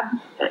every lab,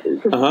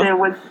 because there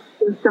was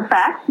the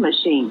fax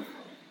machine.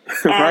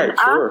 And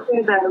after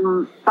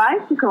the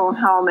bicycle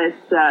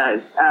helmets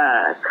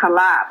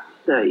collapsed,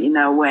 in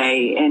a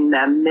way, in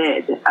the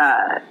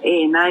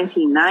in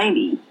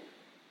 1990,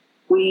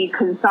 we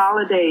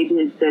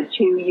consolidated the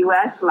 2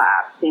 U.S.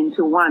 labs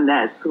into one.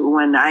 That's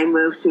when I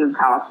moved to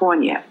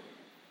California.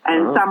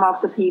 And some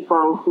of the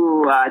people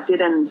who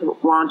didn't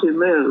want to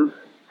move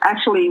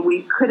actually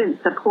we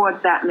couldn't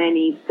support that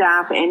many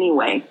staff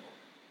anyway.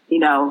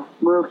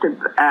 Moved to,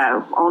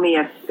 only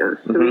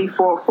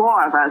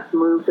four of us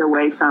moved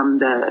away from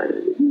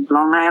the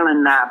Long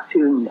Island lab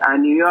to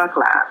New York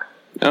lab.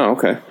 Oh,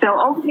 okay. So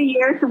over the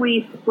years,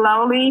 we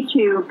slowly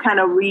to kind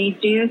of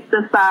reduce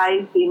the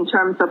size in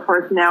terms of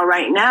personnel.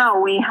 Right now,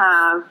 we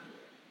have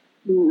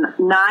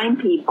 9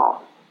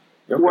 people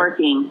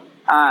working,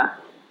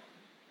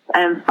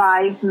 and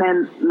 5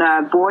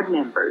 board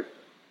members.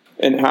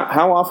 And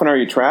how often are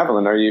you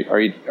traveling? Are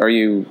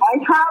you? I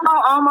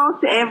travel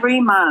almost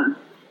every month.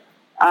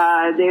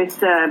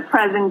 There's a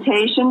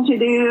presentation to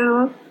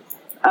do.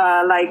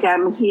 Like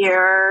I'm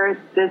here.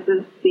 This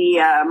is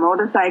the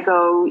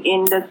motorcycle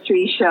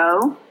industry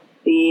show,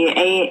 the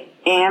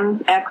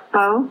AMS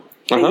Expo.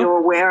 Are you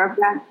aware of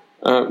that?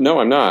 No,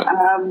 I'm not.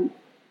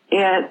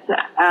 It's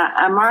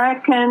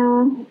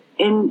American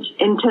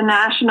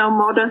International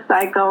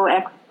Motorcycle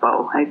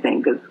Expo, I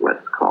think is what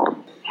it's called.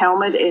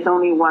 Helmet is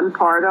only one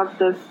part of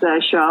this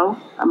show.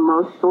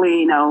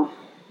 Mostly,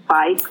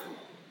 bikes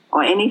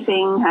or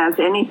has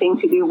anything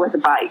to do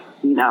with bikes,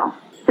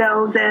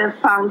 So the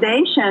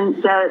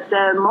foundation,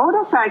 the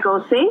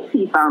Motorcycle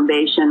Safety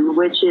Foundation,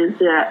 which is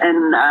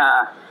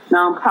a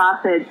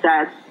nonprofit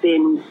that's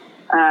been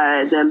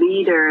the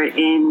leader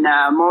in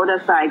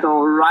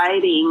motorcycle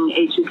riding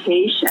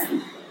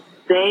education,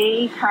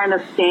 they kind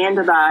of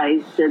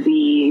standardized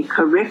the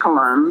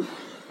curriculum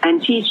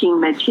and teaching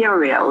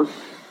materials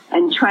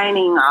and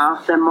training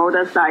of the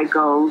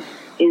motorcycle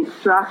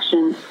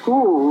instruction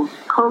school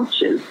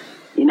coaches,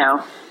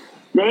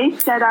 They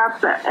set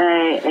up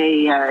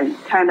a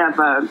kind of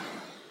a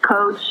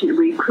coach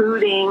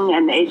recruiting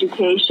and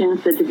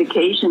education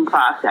certification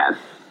process.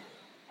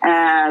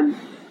 And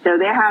so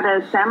they had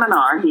a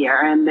seminar here,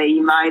 and they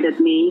invited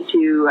me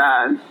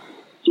to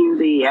do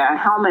the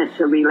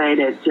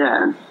helmet-related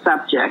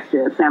subject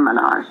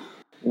seminar.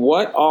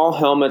 What all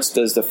helmets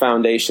does the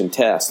foundation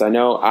test? I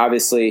know,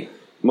 obviously,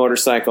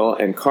 motorcycle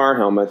and car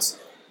helmets.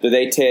 Do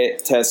they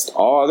test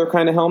all other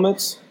kind of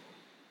helmets?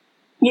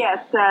 Yes,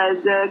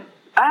 the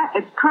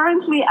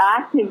currently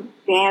active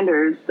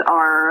standards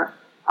are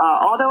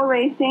auto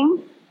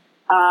racing.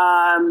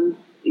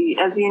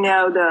 As you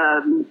know,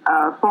 the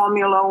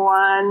Formula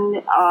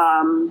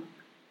One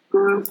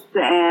groups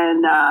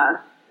and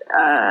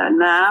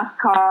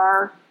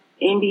NASCAR,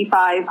 Indy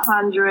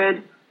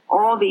 500,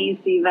 all these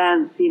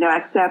events,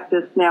 accept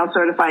the Snell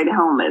certified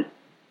helmets.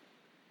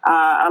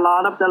 A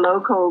lot of the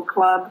local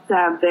clubs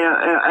have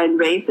and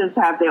races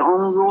have their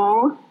own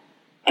rules.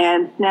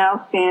 And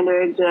Snell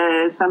standard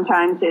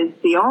sometimes is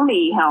the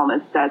only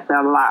helmets that's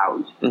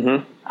allowed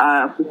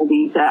for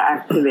these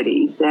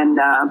activities. And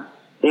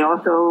they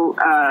also,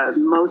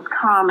 most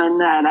common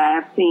that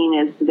I've seen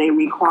is they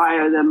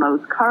require the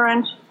most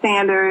current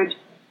standard,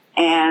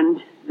 and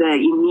the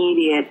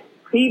immediate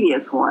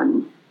previous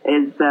one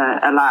is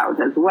allowed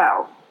as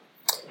well.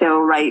 So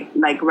right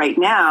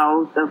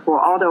now, for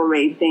auto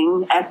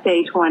racing,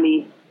 SA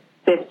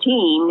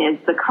 2015 is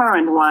the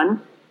current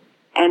one.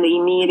 And the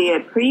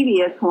immediate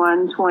previous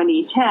one,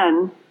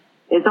 2010,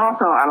 is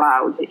also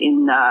allowed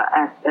in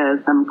at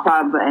some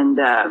club and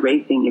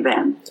racing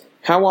events.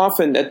 How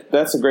often?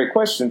 That's a great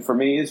question for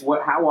me.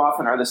 How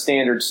often are the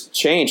standards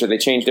changed? Are they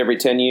changed every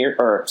 10 years,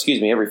 or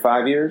every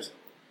 5 years?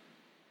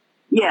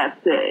 Yes,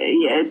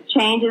 it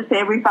changes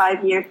every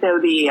 5 years. So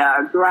the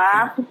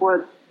draft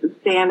for the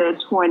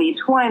standard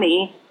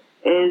 2020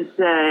 is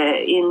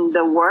in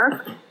the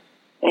works,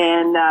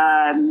 and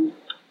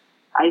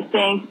I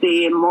think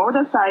the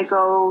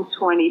motorcycle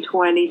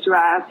 2020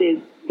 draft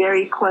is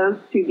very close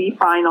to be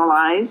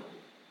finalized,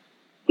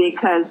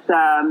 because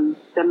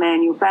the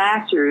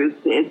manufacturers,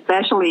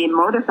 especially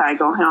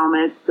motorcycle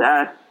helmets,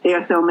 there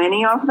are so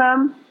many of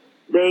them,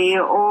 they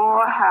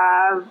all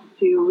have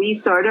to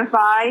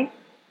recertify.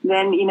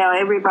 Then,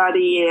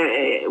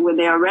 everybody, when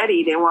they're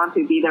ready, they want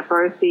to be the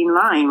first in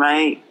line,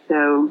 right?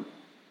 So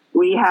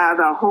we have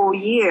a whole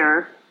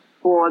year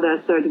for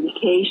the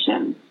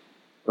certification.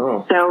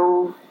 Oh.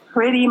 So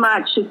pretty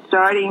much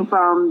starting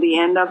from the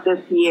end of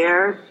this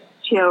year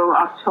till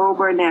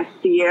October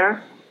next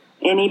year,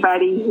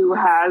 anybody who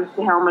has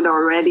the helmet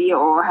already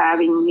or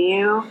having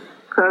new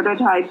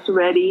prototypes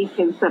ready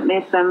can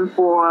submit them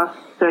for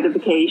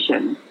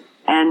certification.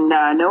 And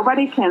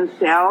nobody can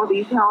sell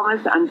these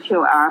helmets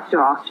until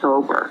after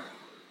October.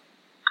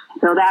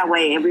 So that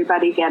way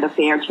everybody get a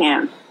fair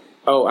chance.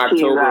 Oh,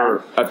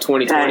 October of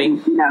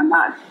 2020?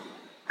 Not.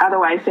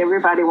 Otherwise,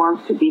 everybody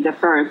wants to be the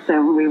first,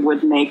 and we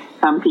would make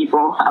some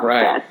people upset.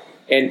 Right.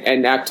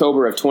 And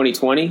October of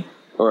 2020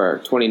 or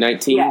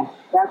 2019? Yeah.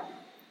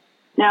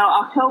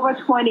 Now, October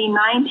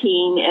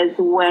 2019 is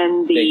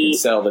when the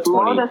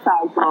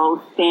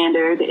motorcycle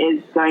standard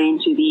is going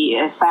to be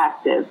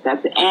effective.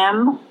 That's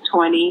M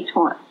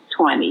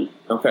 2020.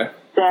 Okay.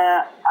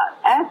 The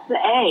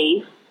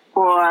SA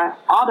for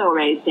auto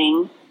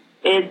racing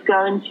is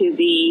going to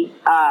be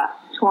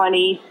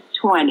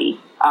 2020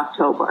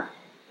 October.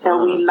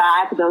 So we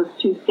lag those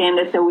two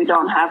standards, so we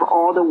don't have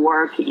all the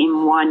work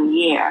in 1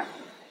 year.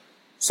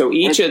 So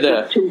each of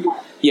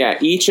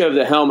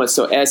the helmets.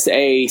 So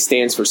SA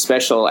stands for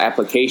Special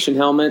Application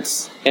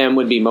Helmets. M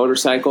would be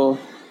motorcycle.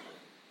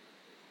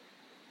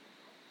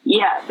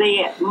 Yeah,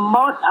 the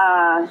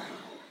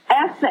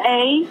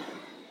SA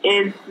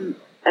is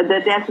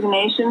the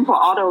designation for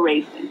auto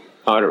racing.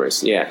 Auto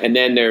racing, yeah. And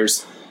then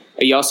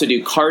you also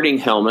do karting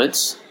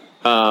helmets.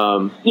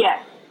 Yes.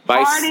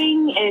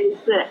 Karting is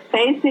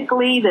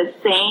basically the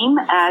same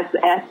as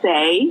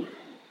SA,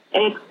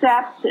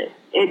 except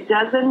it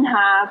doesn't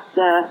have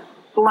the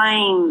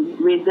flame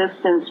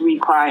resistance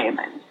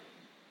requirement.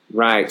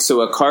 Right.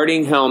 So a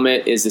karting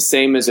helmet is the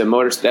same as a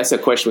motor. That's a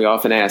question we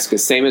often ask. The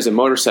same as a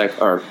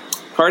motorcycle, or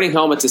karting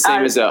helmet's the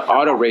same as an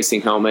auto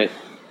racing helmet,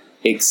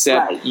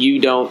 except you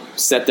don't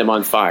set them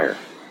on fire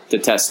to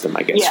test them,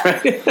 I guess.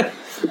 Yeah.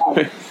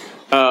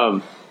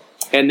 Right.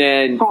 And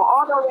then for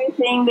auto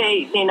racing,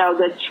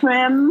 the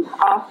trim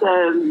of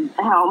the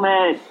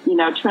helmet,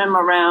 trim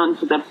around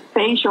the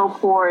facial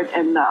port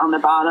and on the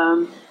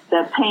bottom,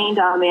 the paint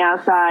on the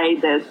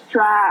outside, the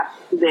straps,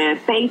 the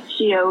face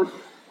shield,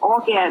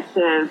 all get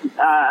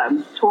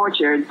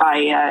tortured by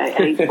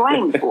a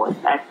flame force,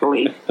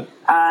 actually.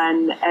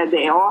 And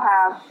they all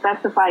have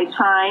specified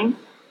time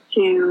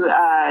to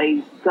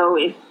go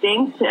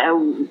extinct.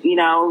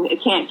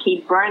 It can't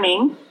keep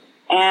burning.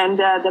 And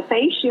the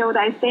face shield,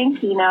 I think,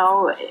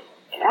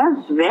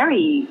 has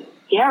very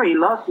scary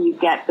look. You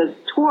get this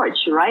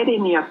torch right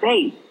in your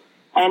face,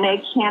 and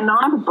it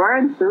cannot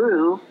burn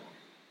through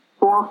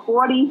for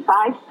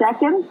 45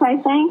 seconds, I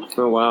think.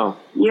 Oh, wow.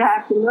 You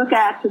have to look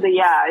at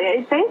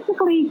it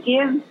basically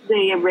gives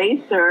the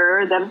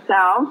racer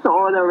themselves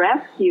or the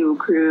rescue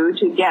crew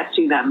to get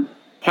to them.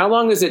 How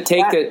long does it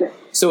take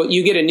so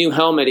you get a new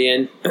helmet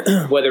in,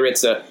 whether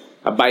it's a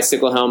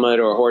bicycle helmet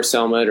or a horse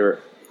helmet or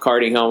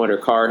karting helmet or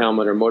car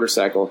helmet or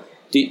motorcycle,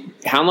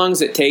 how long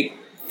does it take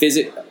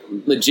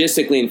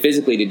logistically and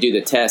physically to do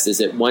the test? Is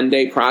it 1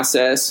 day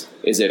process?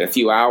 Is it a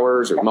few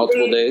hours or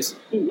multiple days?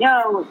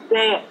 No,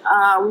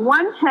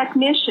 one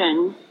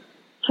technician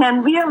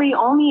can really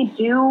only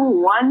do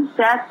one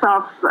set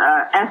of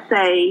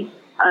SA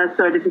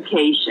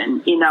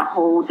certification in a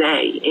whole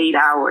day,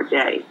 8-hour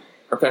day.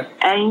 Okay.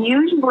 And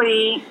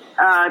usually,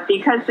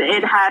 because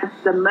it has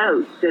the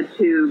most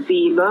to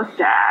be looked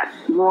at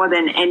more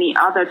than any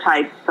other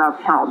types of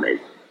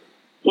helmets,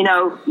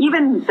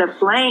 even the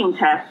flame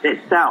test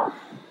itself,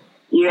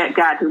 you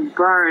got to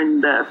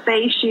burn the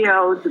face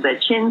shield, the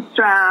chin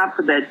strap,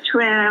 the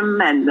trim,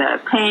 and the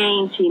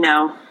paint,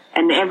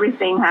 and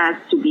everything has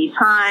to be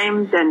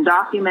timed and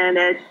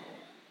documented.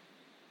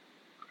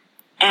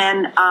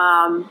 And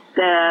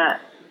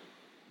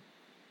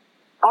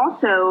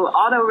also,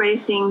 auto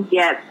racing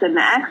gets an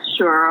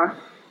extra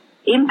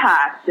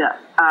impact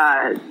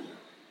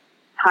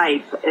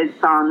type.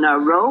 It's on a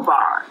roll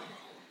bar.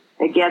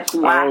 It gets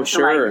whacked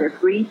like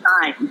 3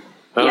 times.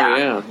 Oh,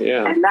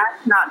 yeah. And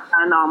that's not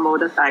done on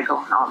motorcycle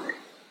helmets.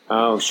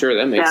 Oh, sure,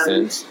 that makes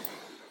sense.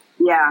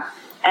 Yeah.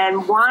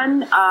 And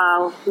one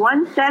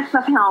set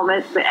of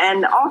helmets,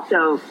 and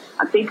also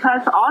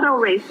because auto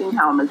racing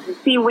helmets,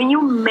 see, when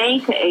you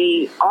make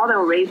a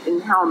auto racing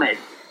helmet,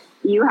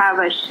 you have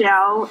a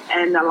shell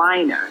and a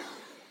liner,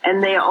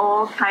 and they're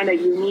all kind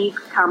of unique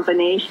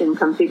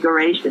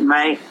configuration,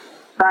 right?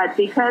 But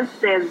because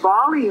the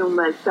volume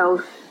is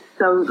so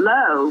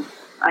low,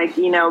 like,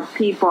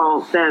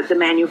 people, the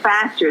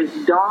manufacturers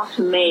don't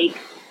make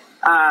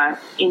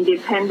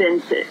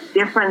independent,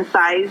 different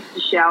size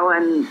shell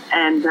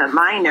and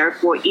liner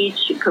for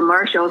each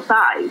commercial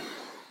size.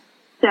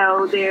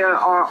 So there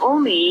are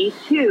only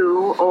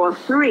 2 or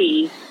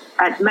 3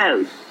 at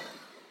most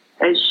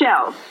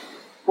shells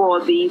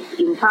for the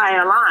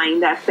entire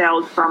line that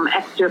sells from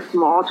extra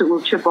small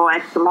to triple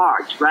X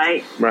large,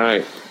 right?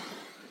 Right.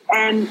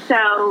 And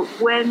so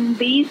when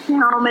these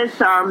helmets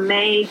are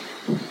made,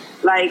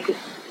 like,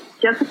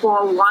 just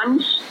for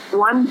one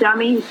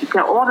dummy,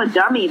 all the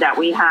dummy that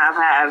we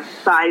have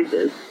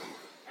sizes.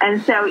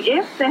 And so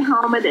if the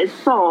helmet is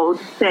sold,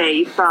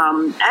 say,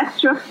 from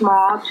extra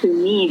small to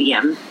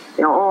medium,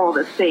 they're all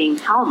the same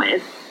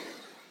helmets,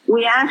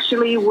 we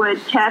actually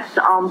would test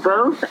on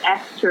both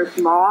extra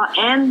small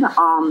and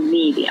on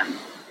medium.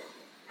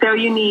 So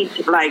you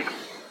need, like,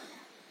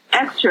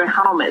 extra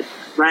helmets,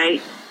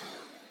 right,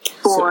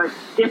 for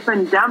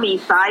different dummy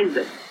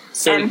sizes.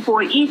 And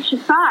for each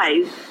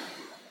size,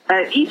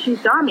 each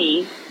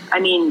dummy,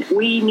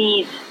 we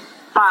need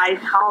 5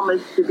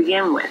 helmets to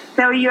begin with.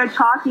 So you're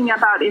talking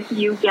about if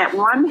you get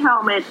one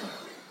helmet,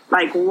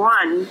 like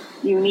one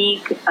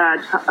unique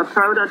a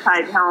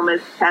prototype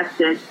helmet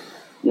tested,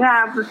 you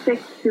have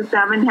 6 to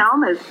 7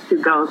 helmets to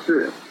go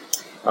through.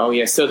 Oh,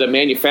 yeah. So the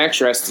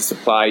manufacturer has to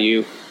supply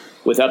you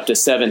with up to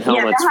 7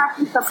 helmets. Yeah, they have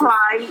to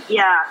supply,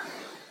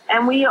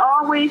 And we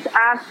always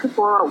ask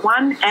for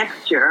one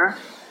extra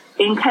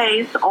in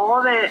case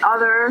all the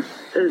other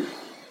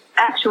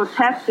actual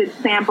tested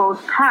samples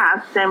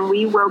pass, then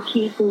we will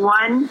keep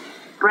one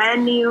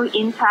brand new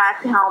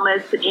intact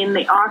helmet in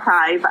the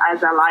archive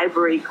as a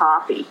library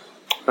copy.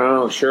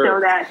 Oh, sure. So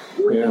that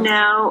we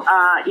know,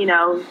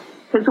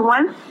 Because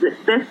once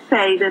this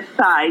say this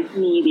size,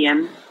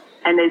 medium,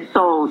 and it's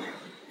sold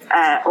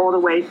all the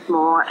way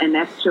small and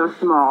extra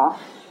small,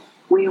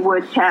 we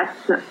would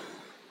test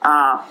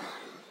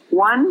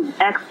 1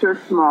 extra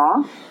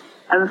small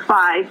and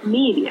 5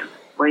 medium,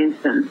 for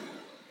instance.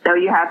 So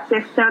you have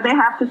 6, so they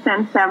have to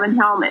send 7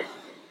 helmets.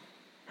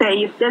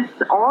 Say if this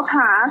all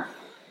pass,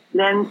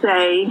 then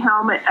say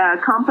helmet,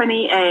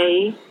 company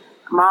A,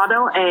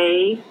 model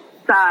A,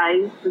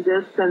 size,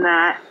 this and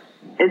that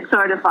is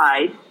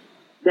certified.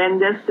 Then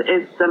this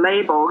is the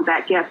label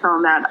that gets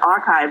on that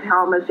archive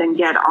helmets and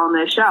get on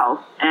the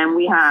shelf. And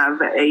we have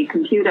a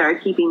computer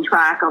keeping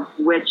track of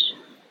which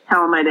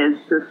helmet is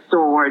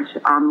stored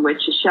on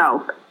which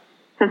shelf.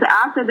 Because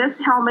after this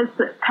helmet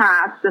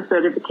passed the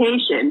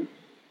certification,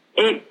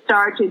 it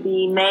started to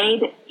be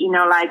made,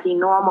 like in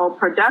normal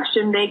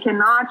production, they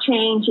cannot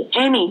change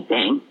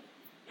anything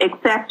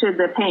except to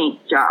the paint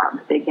job.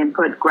 They can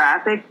put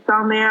graphics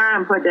on there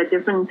and put a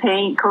different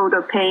paint, coat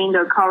of paint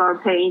or color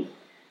paint.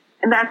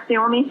 And that's the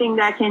only thing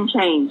that can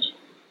change.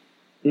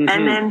 Mm-hmm.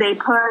 And then they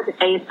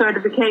put a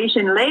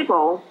certification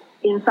label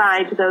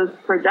inside those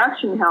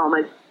production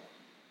helmets.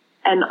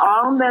 And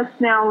on the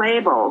Snell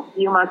label,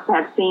 you must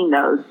have seen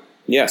those.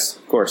 Yes,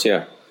 of course,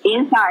 yeah.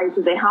 Inside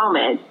the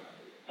helmet,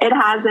 it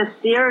has a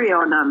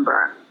serial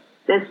number.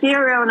 The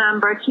serial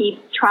number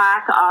keeps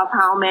track of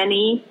how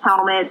many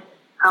helmets,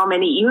 how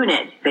many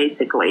units,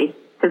 basically.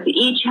 Because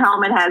each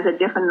helmet has a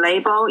different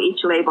label.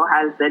 Each label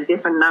has a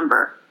different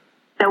number.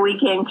 So we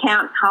can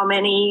count how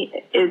many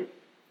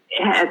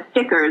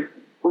stickers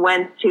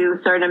went to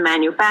certain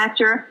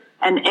manufacturer,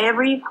 and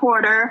every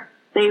quarter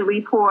they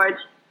report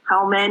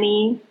how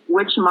many,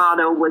 which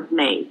model was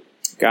made.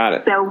 Got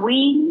it. So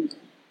we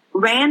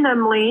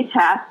randomly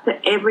test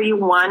every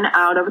 1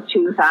 out of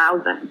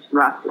 2,000,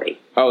 roughly.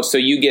 Oh, so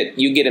you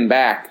get them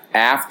back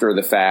after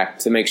the fact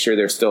to make sure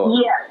they're still...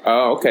 Yes.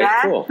 Oh, okay,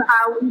 cool. That's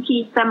how we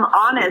keep them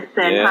honest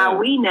and how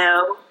we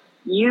know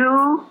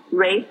you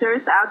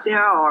racers out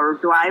there or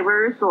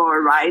drivers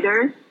or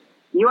riders,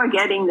 you are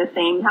getting the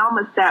same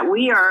helmets that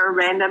we are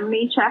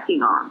randomly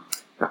checking on.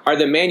 Are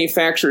the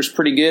manufacturers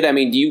pretty good? I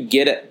mean, do you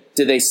get it?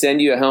 Do they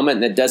send you a helmet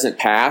and it doesn't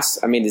pass?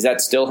 I mean, does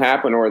that still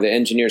happen, or are the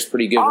engineers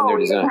pretty good when they're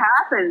designing? It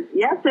happens.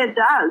 Yes, it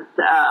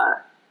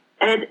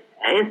does.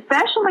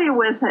 Especially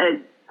with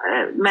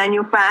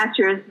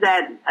manufacturers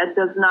that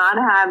does not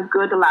have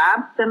good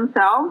labs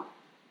themselves.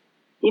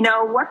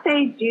 What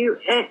they do,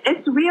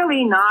 it's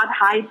really not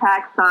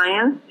high-tech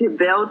science to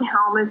build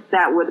helmets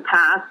that would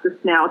pass the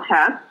Snell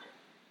test.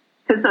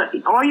 Because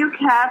all you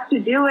have to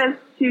do is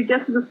to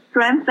just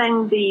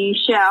strengthen the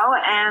shell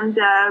and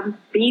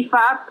beef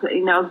up,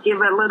 give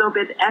a little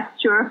bit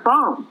extra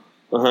foam.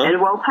 Uh-huh. It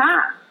will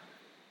pass.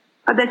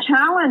 But the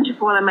challenge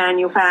for the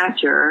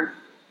manufacturer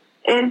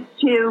is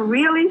to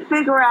really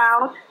figure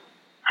out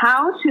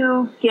how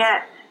to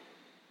get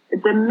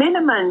the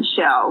minimum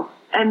shell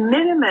and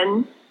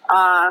minimum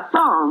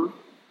foam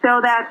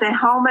so that the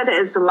helmet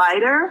is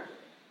lighter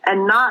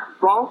and not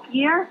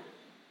bulkier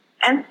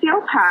and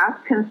still pass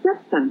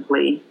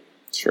consistently.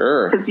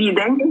 Sure. Because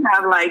then you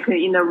have, like,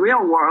 in the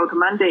real world,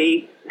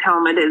 Monday's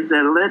helmet is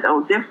a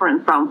little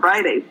different from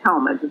Friday's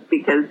helmet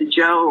because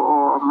Joe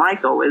or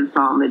Michael is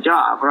on the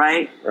job,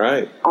 right?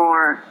 Right.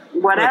 Or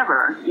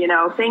whatever,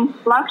 things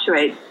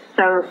fluctuate.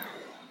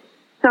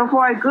 So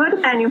for a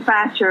good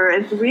manufacturer,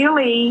 it's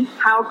really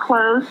how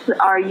close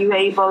are you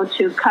able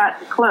to cut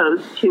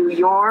close to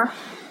your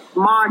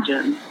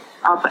margin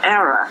of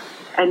error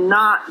and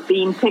not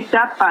being picked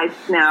up by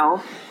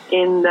Snell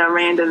in the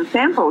random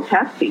sample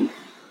testing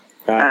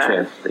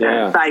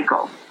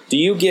cycle. Do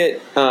you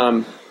get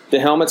the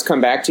helmets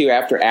come back to you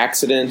after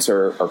accidents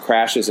or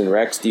crashes and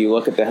wrecks? Do you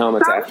look at the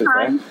helmets after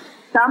that?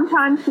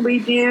 Sometimes we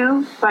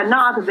do, but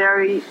not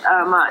very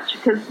much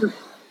because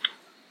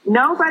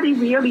nobody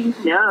really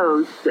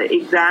knows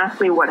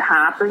exactly what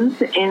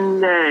happens in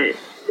the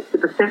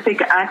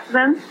specific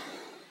accidents,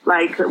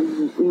 like,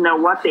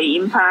 what they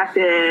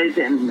impacted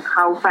and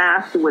how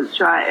fast it was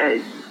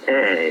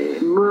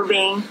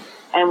moving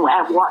and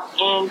at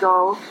what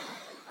angle.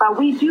 But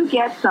we do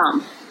get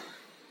some.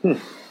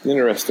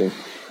 Interesting.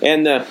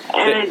 And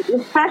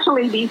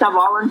especially these are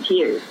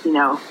volunteers,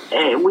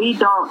 we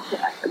don't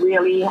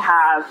really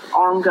have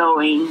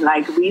ongoing,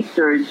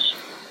 research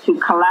to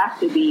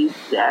collect these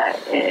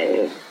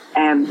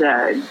and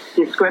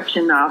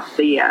description of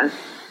the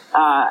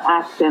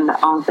accident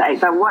on site.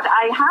 But what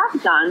I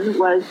have done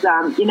was,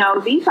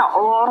 these are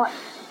all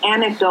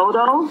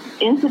anecdotal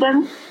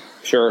incidents.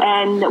 Sure.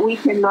 And we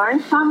can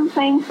learn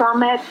something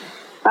from it.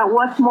 But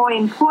what's more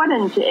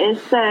important is,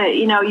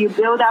 you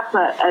build up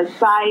a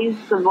size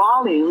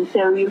volume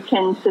so you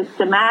can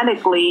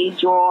systematically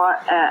draw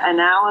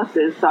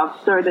analysis of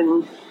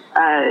certain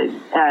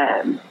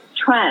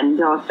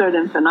trend or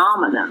certain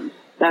phenomenon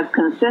that's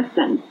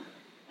consistent.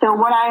 So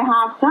what I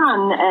have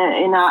done,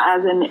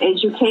 as an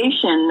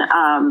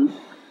education,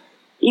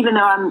 even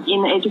though I'm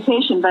in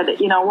education, but,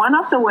 one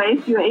of the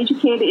ways you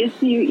educate is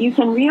you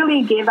can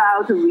really give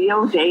out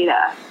real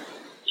data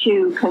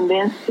to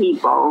convince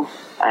people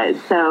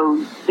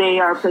so they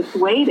are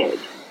persuaded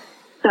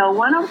So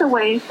one of the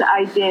ways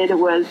I did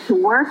was to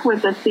work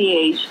with the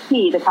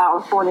CHP, the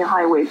California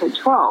Highway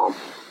Patrol,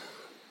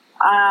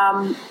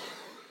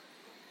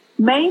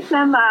 made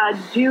them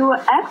do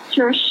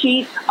extra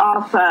sheets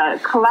of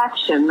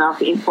collection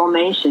of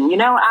information. You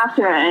know,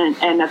 after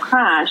a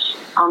crash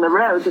on the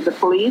road, the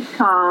police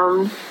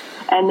come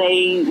and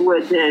they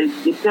would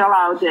fill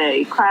out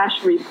a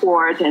crash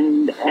report,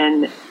 and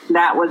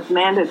that was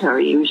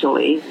mandatory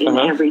usually in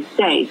every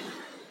state.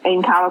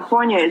 In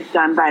California, it's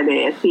done by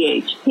the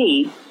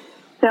CHP.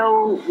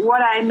 So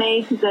what I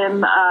made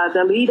them,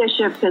 the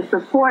leadership to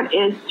support,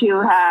 is to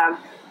have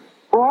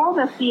all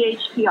the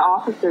CHP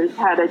officers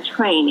had a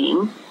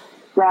training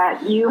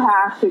that you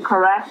have to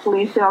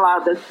correctly fill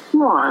out this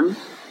form.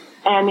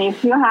 And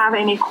if you have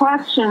any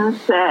questions,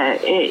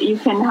 you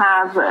can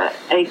have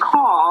a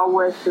call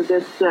with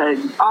this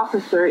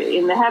officer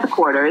in the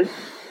headquarters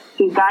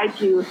to guide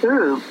you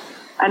through.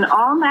 And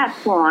on that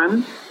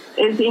form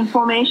is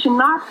information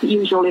not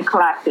usually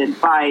collected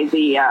by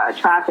the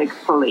traffic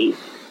police.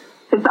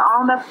 Because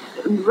on the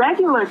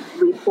regular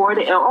report,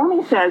 it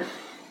only says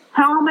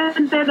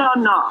helmeted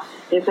or not,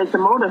 if it's a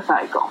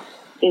motorcycle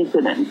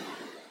incident.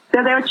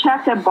 So they'll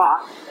check a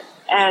box,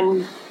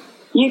 and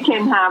you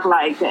can have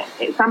like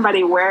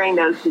somebody wearing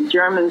those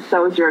German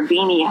soldier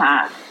beanie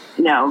hats,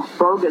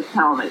 bogus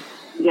helmets,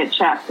 get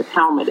checked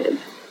helmeted.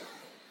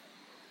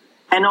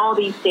 And all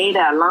these data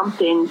are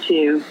lumped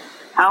into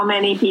how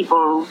many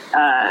people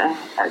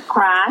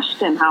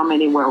crashed and how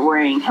many were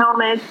wearing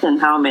helmets and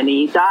how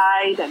many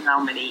died and how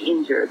many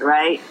injured,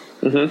 right?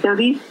 Mm-hmm. So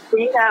these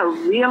data are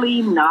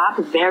really not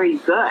very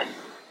good.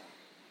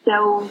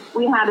 So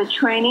we had a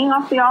training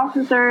of the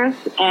officers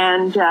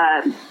and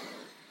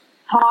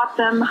taught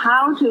them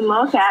how to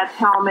look at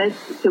helmets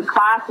to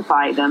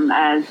classify them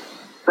as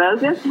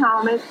bogus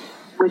helmets,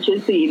 which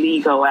is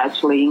illegal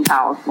actually in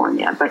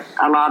California, but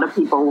a lot of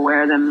people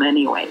wear them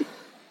anyway.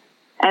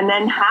 And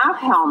then half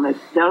helmets,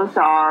 those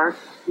are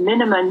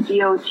minimum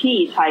DOT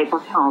type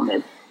of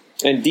helmets.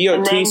 And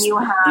DOT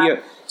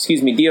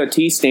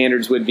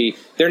standards would be,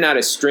 they're not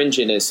as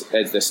stringent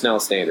as the Snell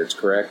standards,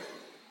 correct?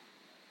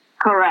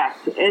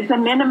 Correct. It's a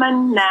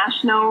minimum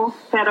national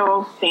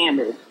federal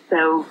standard.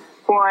 So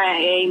for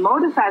a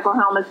motorcycle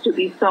helmet to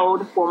be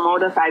sold for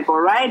motorcycle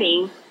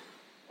riding,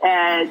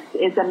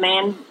 it's a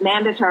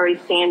mandatory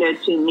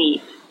standard to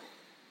meet.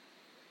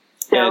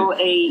 So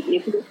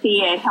if you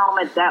see a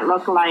helmet that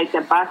looks like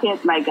a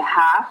bucket, like a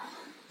hat,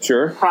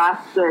 sure, across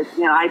the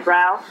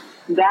eyebrow,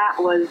 that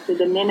was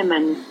the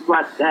minimum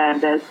what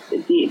the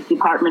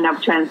Department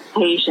of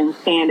Transportation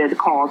standard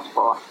calls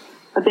for.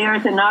 But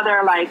there's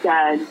another like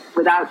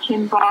without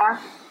chin bar,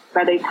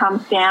 but it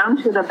comes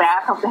down to the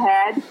back of the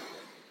head.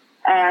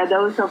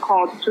 Those are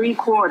called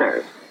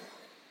 3/4.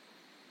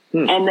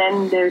 And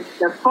then there's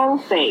the full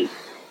face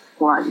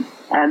one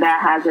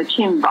that has a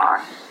chin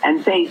bar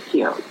and face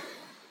shield.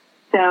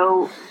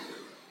 So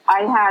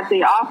I had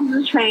the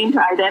officers trained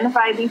to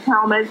identify these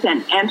helmets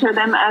and enter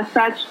them as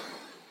such.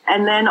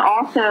 And then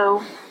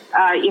also,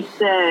 if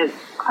the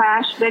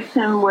crash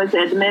victim was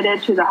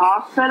admitted to the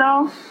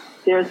hospital,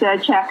 there's a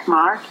check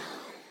mark.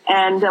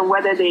 And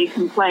whether they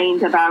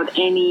complained about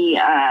any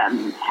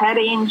head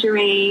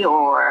injury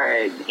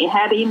or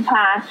head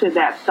impact,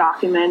 that's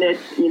documented,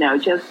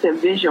 just a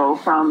visual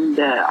from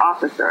the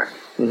officer.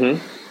 Mm-hmm.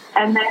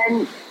 And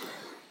then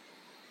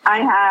I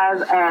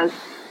have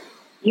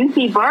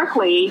UC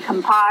Berkeley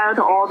compiled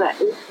all the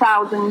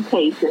 8,000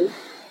 cases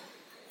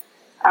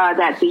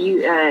that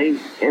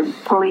the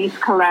police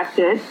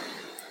collected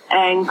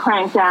and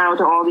cranked out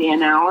all the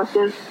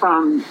analysis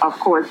from, of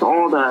course,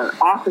 all the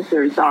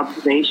officers'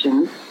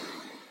 observations.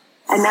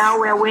 And now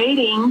we're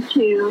waiting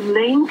to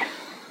link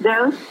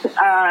those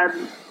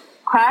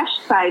crash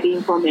site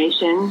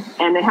information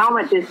and the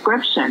helmet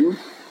description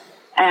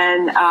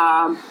and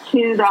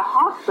to the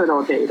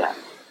hospital data,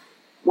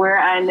 where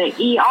in the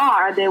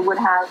ER they would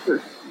have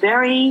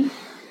very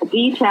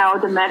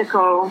detailed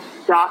medical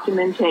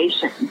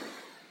documentation,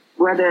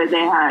 whether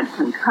they had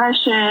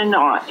concussion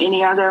or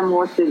any other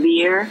more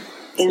severe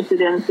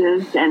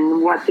incidences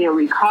and what their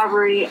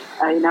recovery,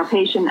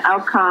 patient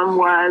outcome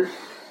was.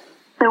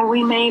 So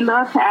we may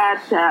look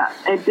at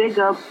a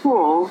bigger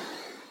pool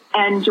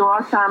and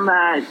draw some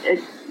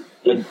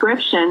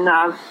description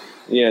of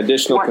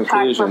additional what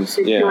conclusions.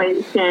 Type of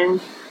situation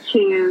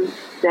to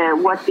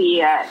what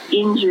the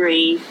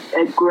injury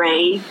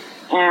grade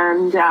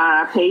and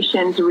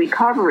patient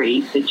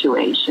recovery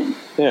situation.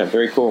 Yeah,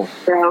 very cool.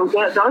 So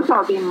those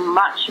will be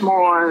much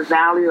more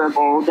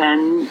valuable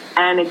than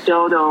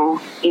anecdotal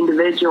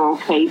individual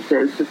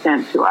cases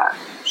sent to us.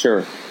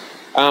 Sure.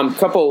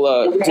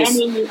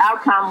 Any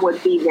outcome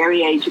would be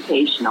very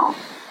educational.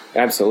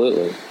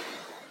 Absolutely.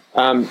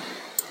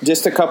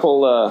 Just a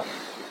couple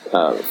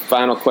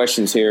final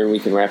questions here, and we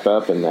can wrap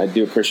up. And I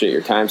do appreciate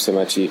your time so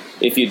much.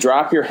 If you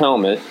drop your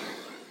helmet,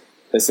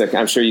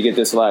 I'm sure you get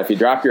this a lot. If you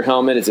drop your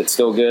helmet, is it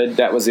still good?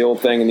 That was the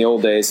old thing in the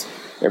old days.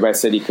 Everybody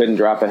said you couldn't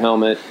drop a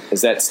helmet.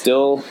 Is that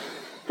still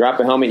drop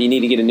a helmet? You need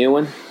to get a new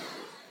one?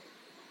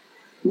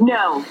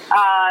 No.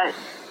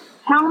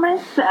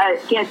 helmets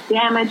get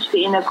damaged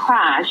in a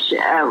crash.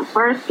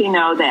 First, the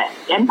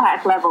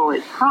impact level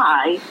is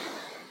high.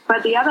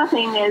 But the other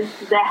thing is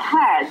the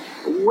head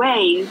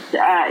weighs,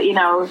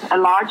 the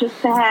largest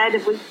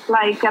head was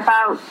like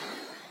about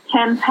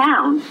 10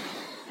 pounds.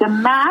 The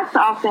mass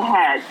of the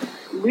head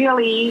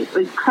really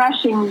is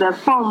crushing the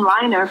foam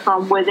liner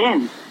from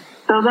within.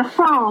 So the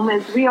foam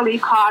is really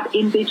caught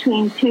in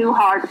between two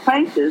hard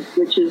places,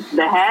 which is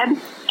the head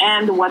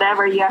and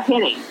whatever you're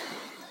hitting.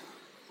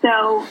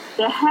 So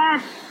the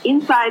head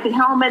inside the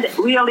helmet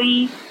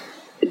really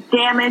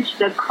damaged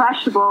the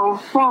crushable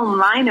foam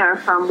liner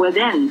from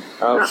within.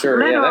 Oh, sure.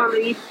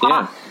 Literally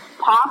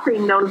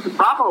popping those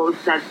bubbles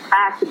that's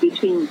packed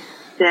between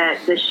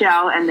the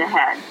shell and the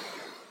head.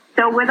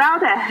 So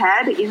without a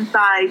head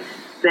inside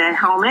the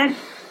helmet,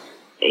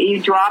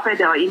 you drop it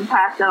or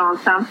impact it on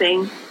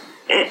something,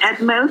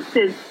 at most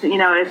it's,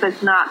 if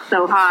it's not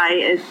so high,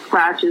 it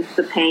scratches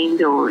the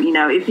paint, or,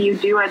 if you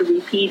do it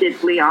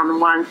repeatedly on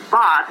one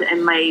spot,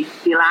 it may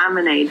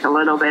delaminate a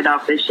little bit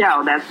of the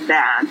shell. That's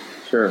bad.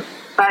 Sure.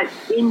 But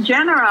in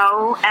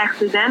general,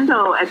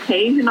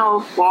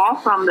 occasional fall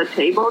from the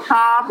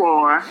tabletop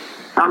or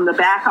from the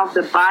back of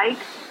the bike,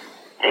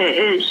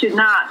 it should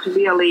not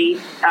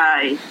really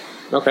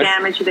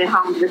damage the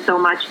helmet so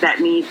much that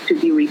needs to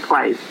be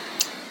replaced.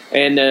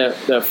 And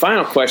the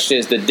final question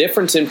is the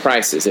difference in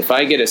prices. If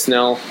I get a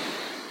Snell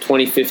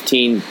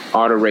 2015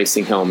 auto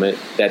racing helmet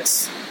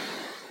that's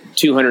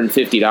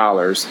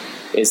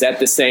 $250, is that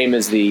the same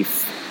as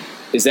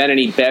is that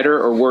any better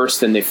or worse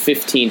than the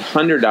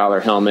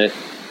 $1,500 helmet,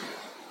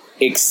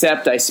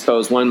 except I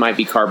suppose one might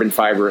be carbon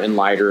fiber and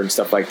lighter and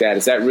stuff like that?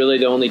 Is that really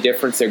the only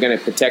difference? They're going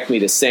to protect me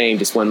the same,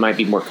 just one might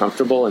be more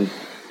comfortable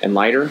and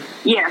lighter?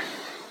 Yes.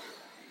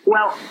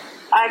 Well,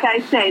 like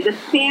I say, the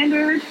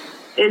standard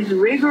is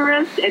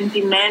rigorous and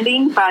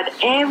demanding, but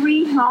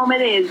every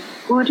helmet is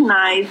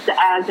scrutinized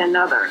as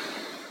another.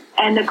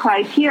 And the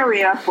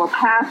criteria for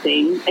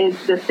passing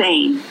is the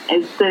same.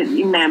 It's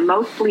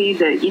mostly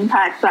the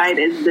impact side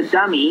is the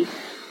dummy,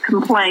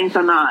 complaints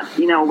or not,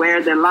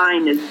 where the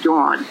line is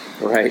drawn.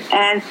 Right.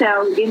 And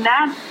so in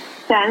that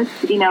sense,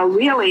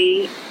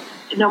 really,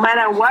 no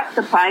matter what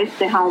the price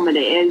the helmet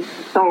is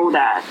sold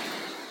at,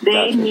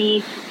 they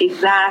meet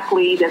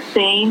exactly the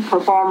same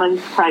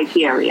performance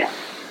criteria.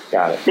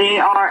 Got it. They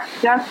are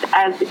just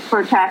as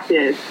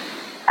protective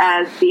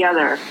as the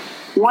other.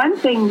 One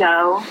thing,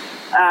 though,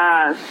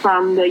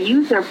 from the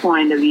user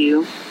point of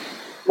view,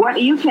 what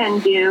you can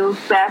do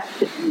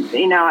best,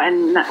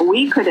 and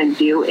we couldn't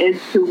do,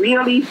 is to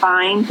really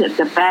find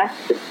the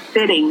best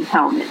fitting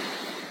helmet.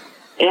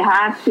 It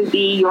has to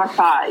be your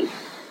size.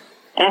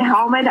 A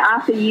helmet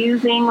after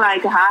using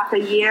like half a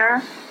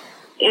year,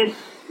 it's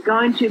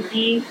going to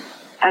be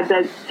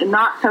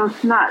not so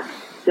snug.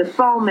 The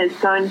foam is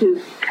going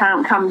to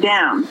come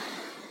down.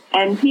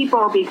 And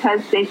people,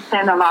 because they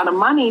spend a lot of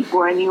money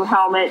for a new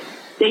helmet,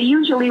 they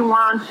usually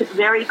want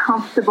very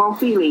comfortable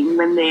feeling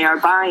when they are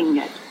buying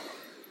it.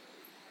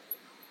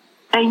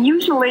 And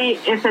usually,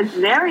 if it's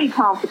very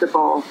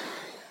comfortable,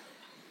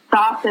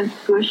 soft and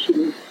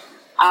squishy,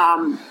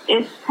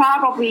 it's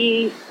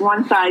probably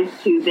one size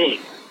too big.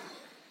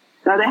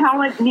 So the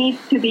helmet needs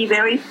to be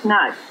very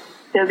snug.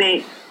 So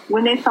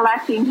when they're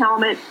selecting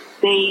helmets,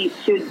 they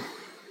should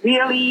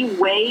really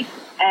wait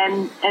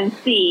and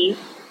see,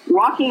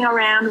 walking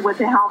around with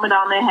the helmet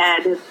on their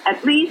head,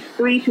 at least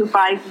 3 to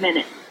 5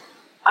 minutes.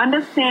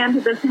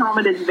 Understand this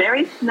helmet is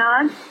very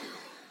snug,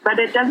 but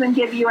it doesn't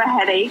give you a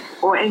headache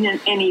or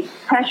any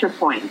pressure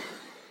points.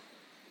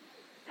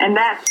 And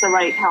that's the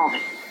right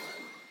helmet.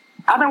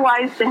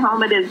 Otherwise, the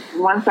helmet is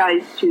one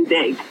size too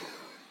big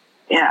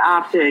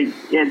after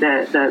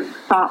the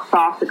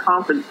soft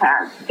comfort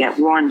pads get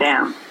worn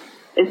down,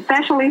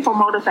 especially for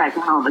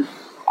motorcycle helmets.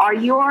 Are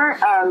your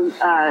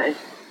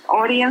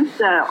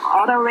audience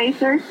auto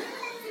racers?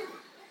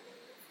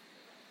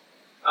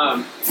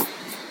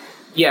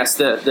 Yes,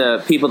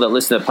 the people that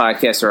listen to the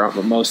podcast are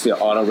mostly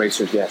auto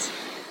racers, yes.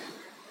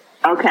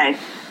 Okay,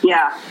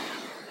 yeah.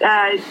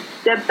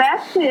 The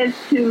best is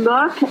to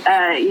look,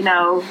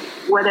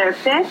 whether it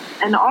fits,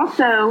 and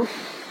also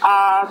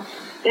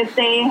if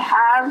they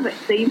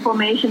have the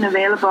information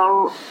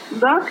available,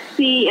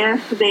 see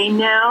if they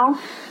know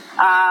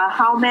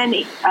how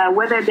many,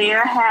 whether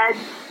their head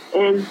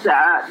is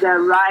the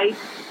right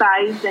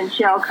size and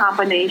shell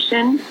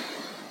combination.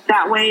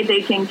 That way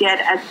they can get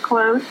as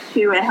close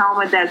to a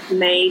helmet that's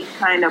made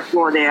kind of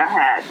for their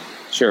head.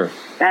 Sure.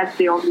 That's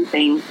the only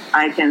thing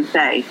I can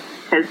say,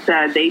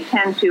 because they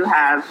tend to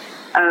have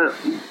a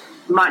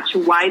much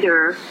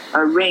wider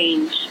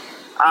range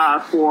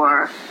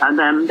for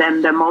them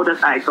than the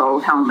motorcycle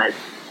helmets.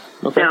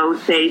 Okay. So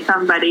say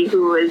somebody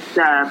who is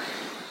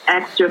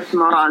extra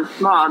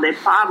small, they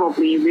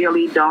probably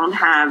really don't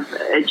have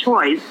a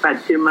choice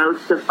but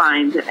to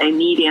find a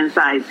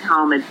medium-sized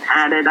helmet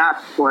added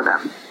up for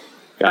them.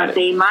 But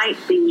they might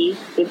be,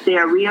 if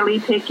they're really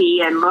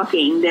picky and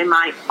looking, they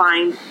might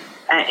find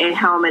a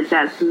helmet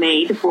that's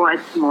made for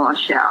a small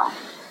shell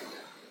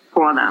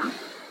for them.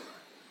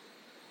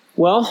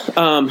 Well,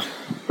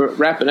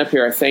 wrapping up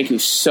here, I thank you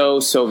so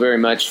very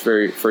much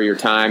for your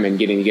time and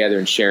getting together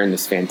and sharing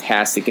this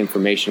fantastic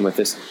information with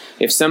us.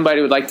 If somebody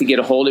would like to get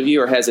a hold of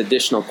you or has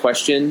additional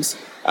questions,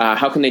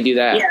 how can they do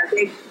that? Yeah,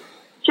 they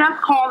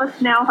just call the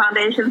Snell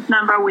Foundation's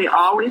number. We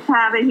always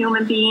have a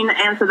human being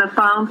answer the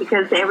phone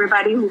because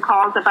everybody who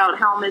calls about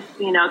helmets,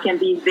 can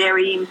be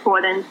very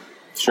important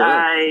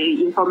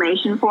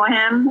information for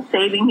him,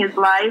 saving his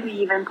life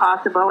even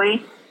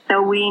possibly.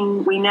 So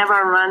we never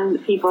run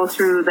people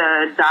through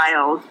the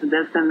dials,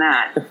 this and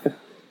that.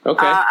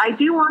 Okay. I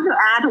do want to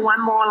add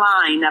one more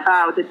line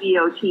about the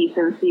DOT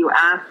since you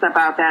asked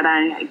about that.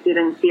 I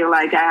didn't feel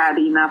like I had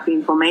enough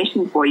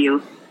information for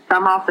you.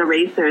 Some of the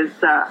racers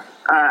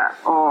are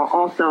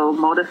also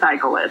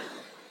motorcyclists.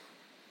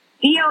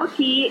 DOT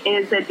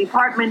is the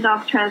Department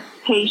of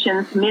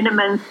Transportation's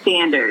minimum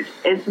standard.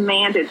 It's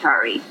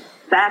mandatory.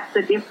 That's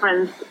the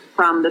difference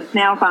from the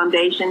Snell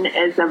Foundation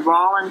is a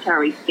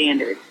voluntary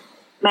standard.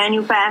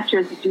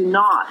 Manufacturers do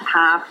not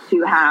have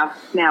to have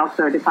Snell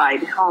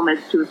certified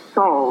helmets to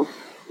sold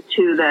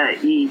to the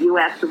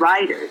U.S.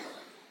 riders.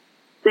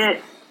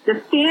 The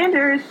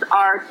standards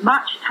are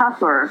much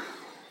tougher.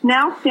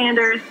 Snell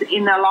standards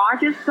in the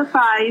largest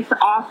size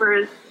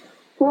offers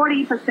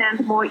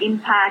 40% more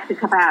impact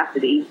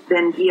capacity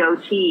than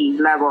DOT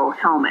level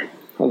helmets.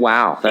 Oh,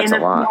 wow, that's a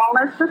lot.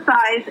 And the smallest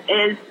size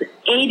is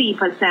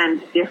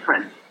 80%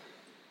 difference.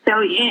 So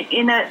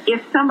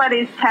if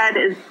somebody's head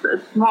is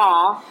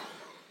small,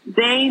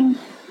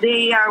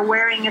 they are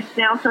wearing a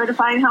Snell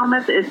certified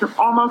helmet. It's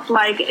almost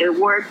like it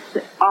works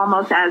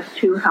almost as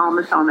two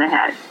helmets on the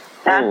head.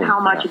 That's how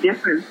much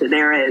difference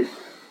there is.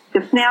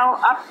 The Snell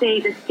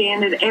update the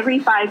standard every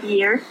 5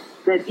 years.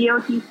 The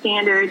DOT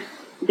standard,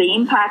 the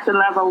impact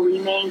level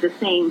remained the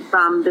same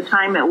from the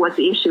time it was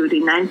issued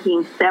in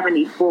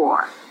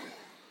 1974.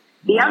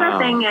 The other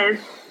thing is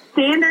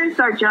standards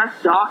are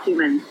just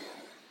documents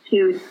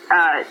to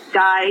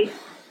guide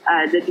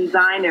the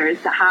designers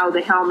how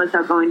the helmets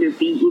are going to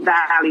be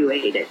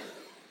evaluated.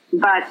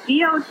 But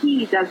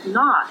DOT does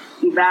not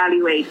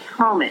evaluate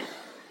helmets.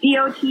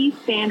 DOT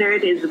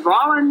standard is the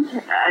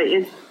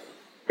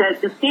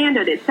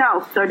standard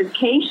itself,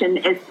 certification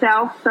is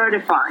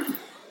self-certifying.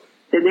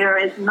 So there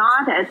is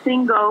not a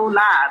single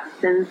lab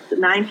since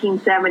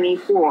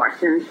 1974,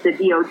 since the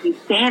DOT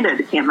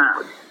standard came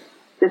out.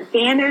 The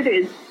standard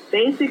is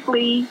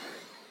basically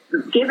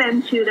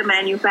given to the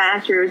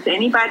manufacturers.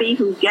 Anybody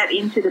who get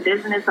into the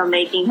business of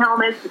making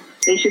helmets,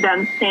 they should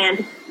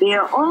understand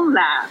their own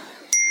lab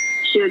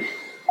should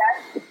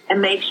test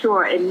and make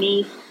sure it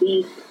meets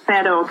these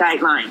federal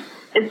guidelines.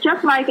 It's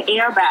just like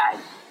airbags.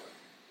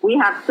 We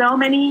have so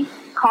many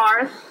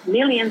cars,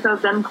 millions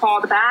of them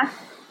called back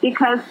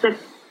because the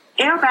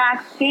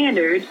airbag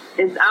standard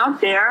is out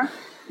there,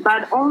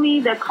 but only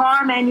the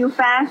car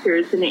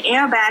manufacturers and the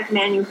airbag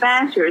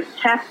manufacturers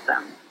test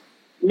them.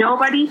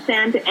 Nobody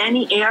sent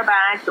any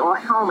airbags or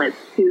helmets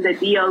to the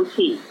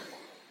DOT.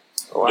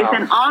 Wow. It's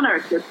an honor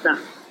system.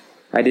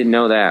 I didn't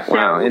know that.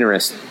 Wow, so,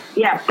 interesting.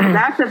 Yes,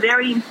 that's a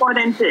very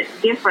important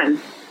difference.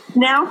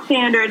 Snell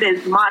standard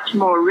is much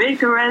more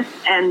rigorous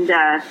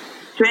and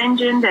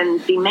stringent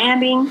and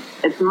demanding.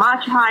 It's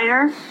much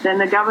higher than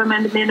the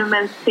government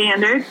minimum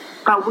standard,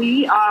 but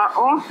we are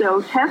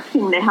also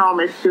testing the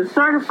helmets to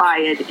certify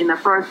it in the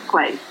first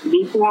place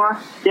before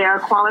they are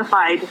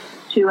qualified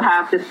to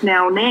have the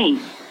Snell name.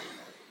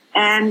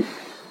 And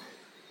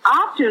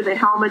after the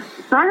helmet's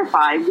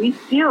certified, we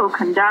still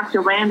conduct a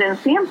random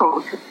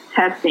sample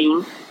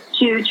testing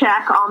to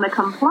check on the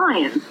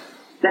compliance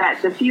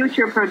that the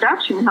future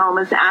production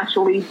helmets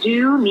actually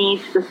do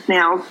meet the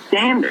Snell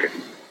standard.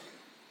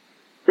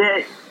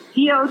 The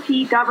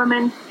DOT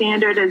government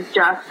standard is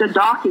just a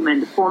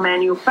document for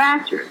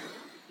manufacturers.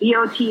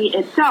 DOT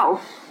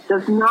itself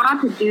does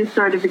not do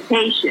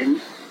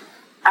certification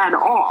at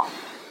all.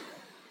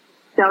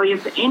 So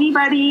if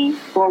anybody,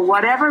 for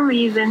whatever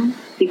reason,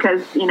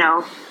 because,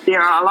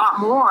 there are a lot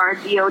more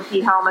DOT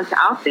helmets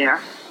out there,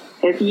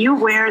 if you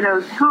wear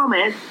those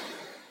helmets,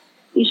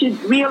 you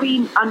should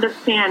really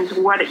understand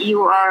what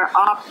you are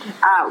opt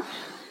out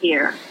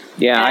here.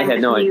 Yeah, and I had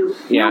no idea.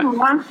 If you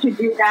want to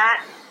do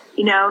that,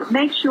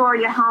 make sure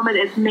your helmet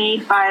is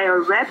made by a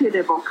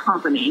reputable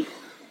company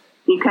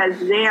because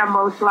they are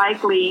most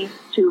likely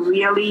to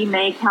really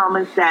make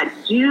helmets that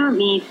do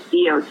meet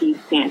DOT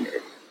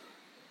standards.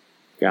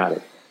 Got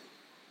it.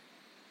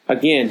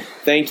 Again,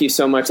 thank you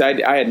so much.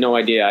 I had no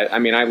idea. I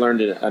mean, I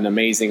learned an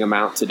amazing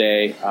amount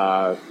today.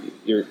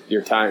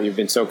 Your time, you've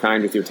been so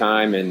kind with your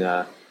time,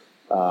 and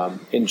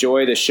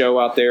enjoy the show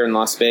out there in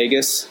Las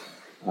Vegas.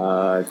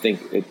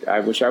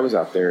 I wish I was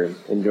out there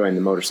enjoying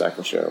the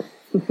motorcycle show.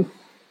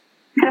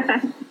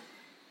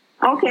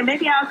 Okay,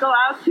 maybe I'll go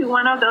out to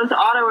one of those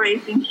auto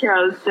racing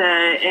shows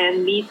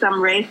and meet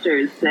some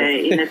racers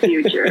in the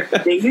future.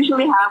 They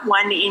usually have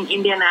one in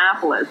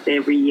Indianapolis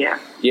every year.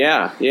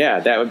 Yeah,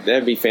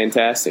 that'd be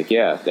fantastic.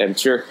 Yeah, I'm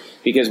sure,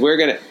 because we're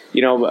gonna,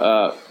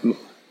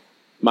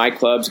 my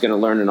club's gonna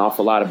learn an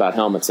awful lot about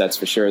helmets. That's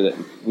for sure. That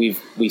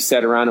we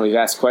sat around and we've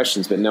asked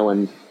questions, but no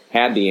one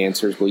had the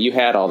answers. Well, you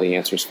had all the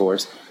answers for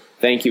us.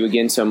 thank you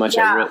again so much.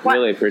 Yeah, I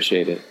really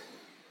appreciate it.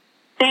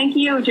 Thank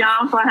you,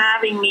 John, for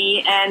having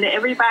me. And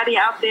everybody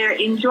out there,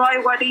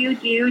 enjoy what you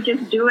do.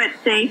 Just do it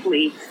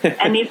safely.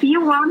 And if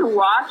you want to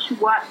watch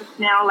what the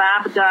Snell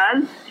Lab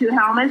does to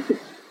helmets,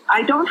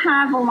 I don't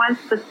have one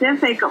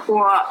specific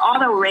for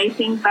auto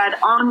racing, but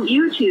on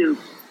YouTube,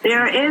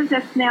 there is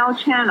a Snell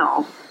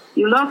channel.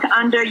 You look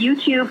under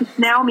YouTube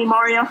Snell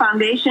Memorial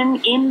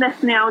Foundation. In the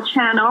Snell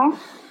channel,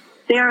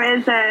 there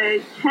is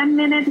a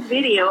 10-minute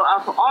video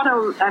of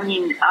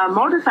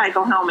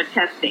motorcycle helmet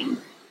testing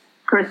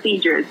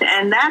procedures,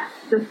 and that's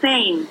the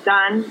same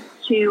done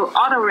to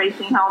auto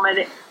racing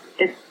helmet,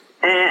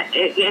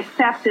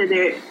 except that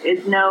there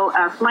is no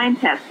flame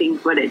testing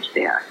footage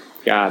there.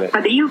 Got it.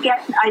 But you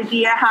get the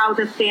idea how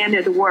the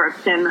standard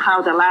works and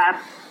how the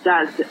lab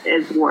does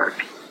its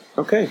work.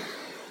 Okay.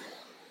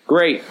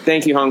 Great.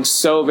 Thank you, Hong,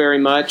 so very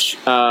much.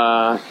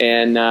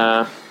 And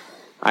I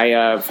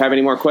have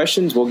any more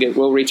questions,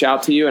 we'll reach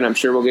out to you, and I'm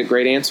sure we'll get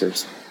great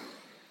answers.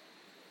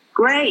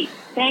 Great.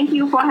 Thank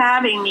you for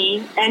having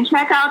me. And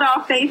check out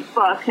our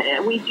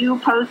Facebook. We do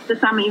post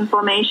some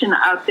information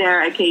out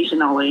there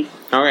occasionally.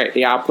 All right.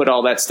 Yeah, I'll put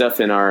all that stuff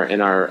in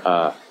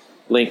our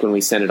link when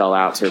we send it all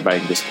out, so everybody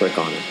can just click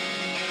on it.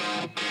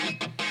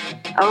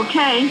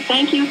 Okay.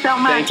 Thank you so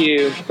much. Thank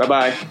you.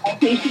 Bye-bye. I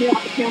appreciate the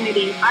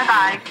opportunity.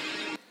 Bye-bye.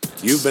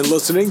 You've been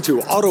listening to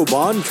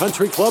Autobahn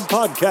Country Club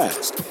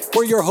Podcast,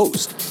 where your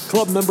host,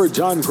 club member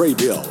John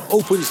Graybill,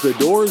 opens the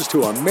doors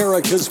to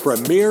America's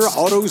premier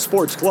auto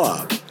sports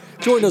club.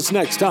 Join us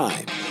next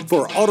time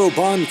for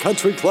Autobahn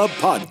Country Club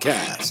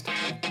Podcast.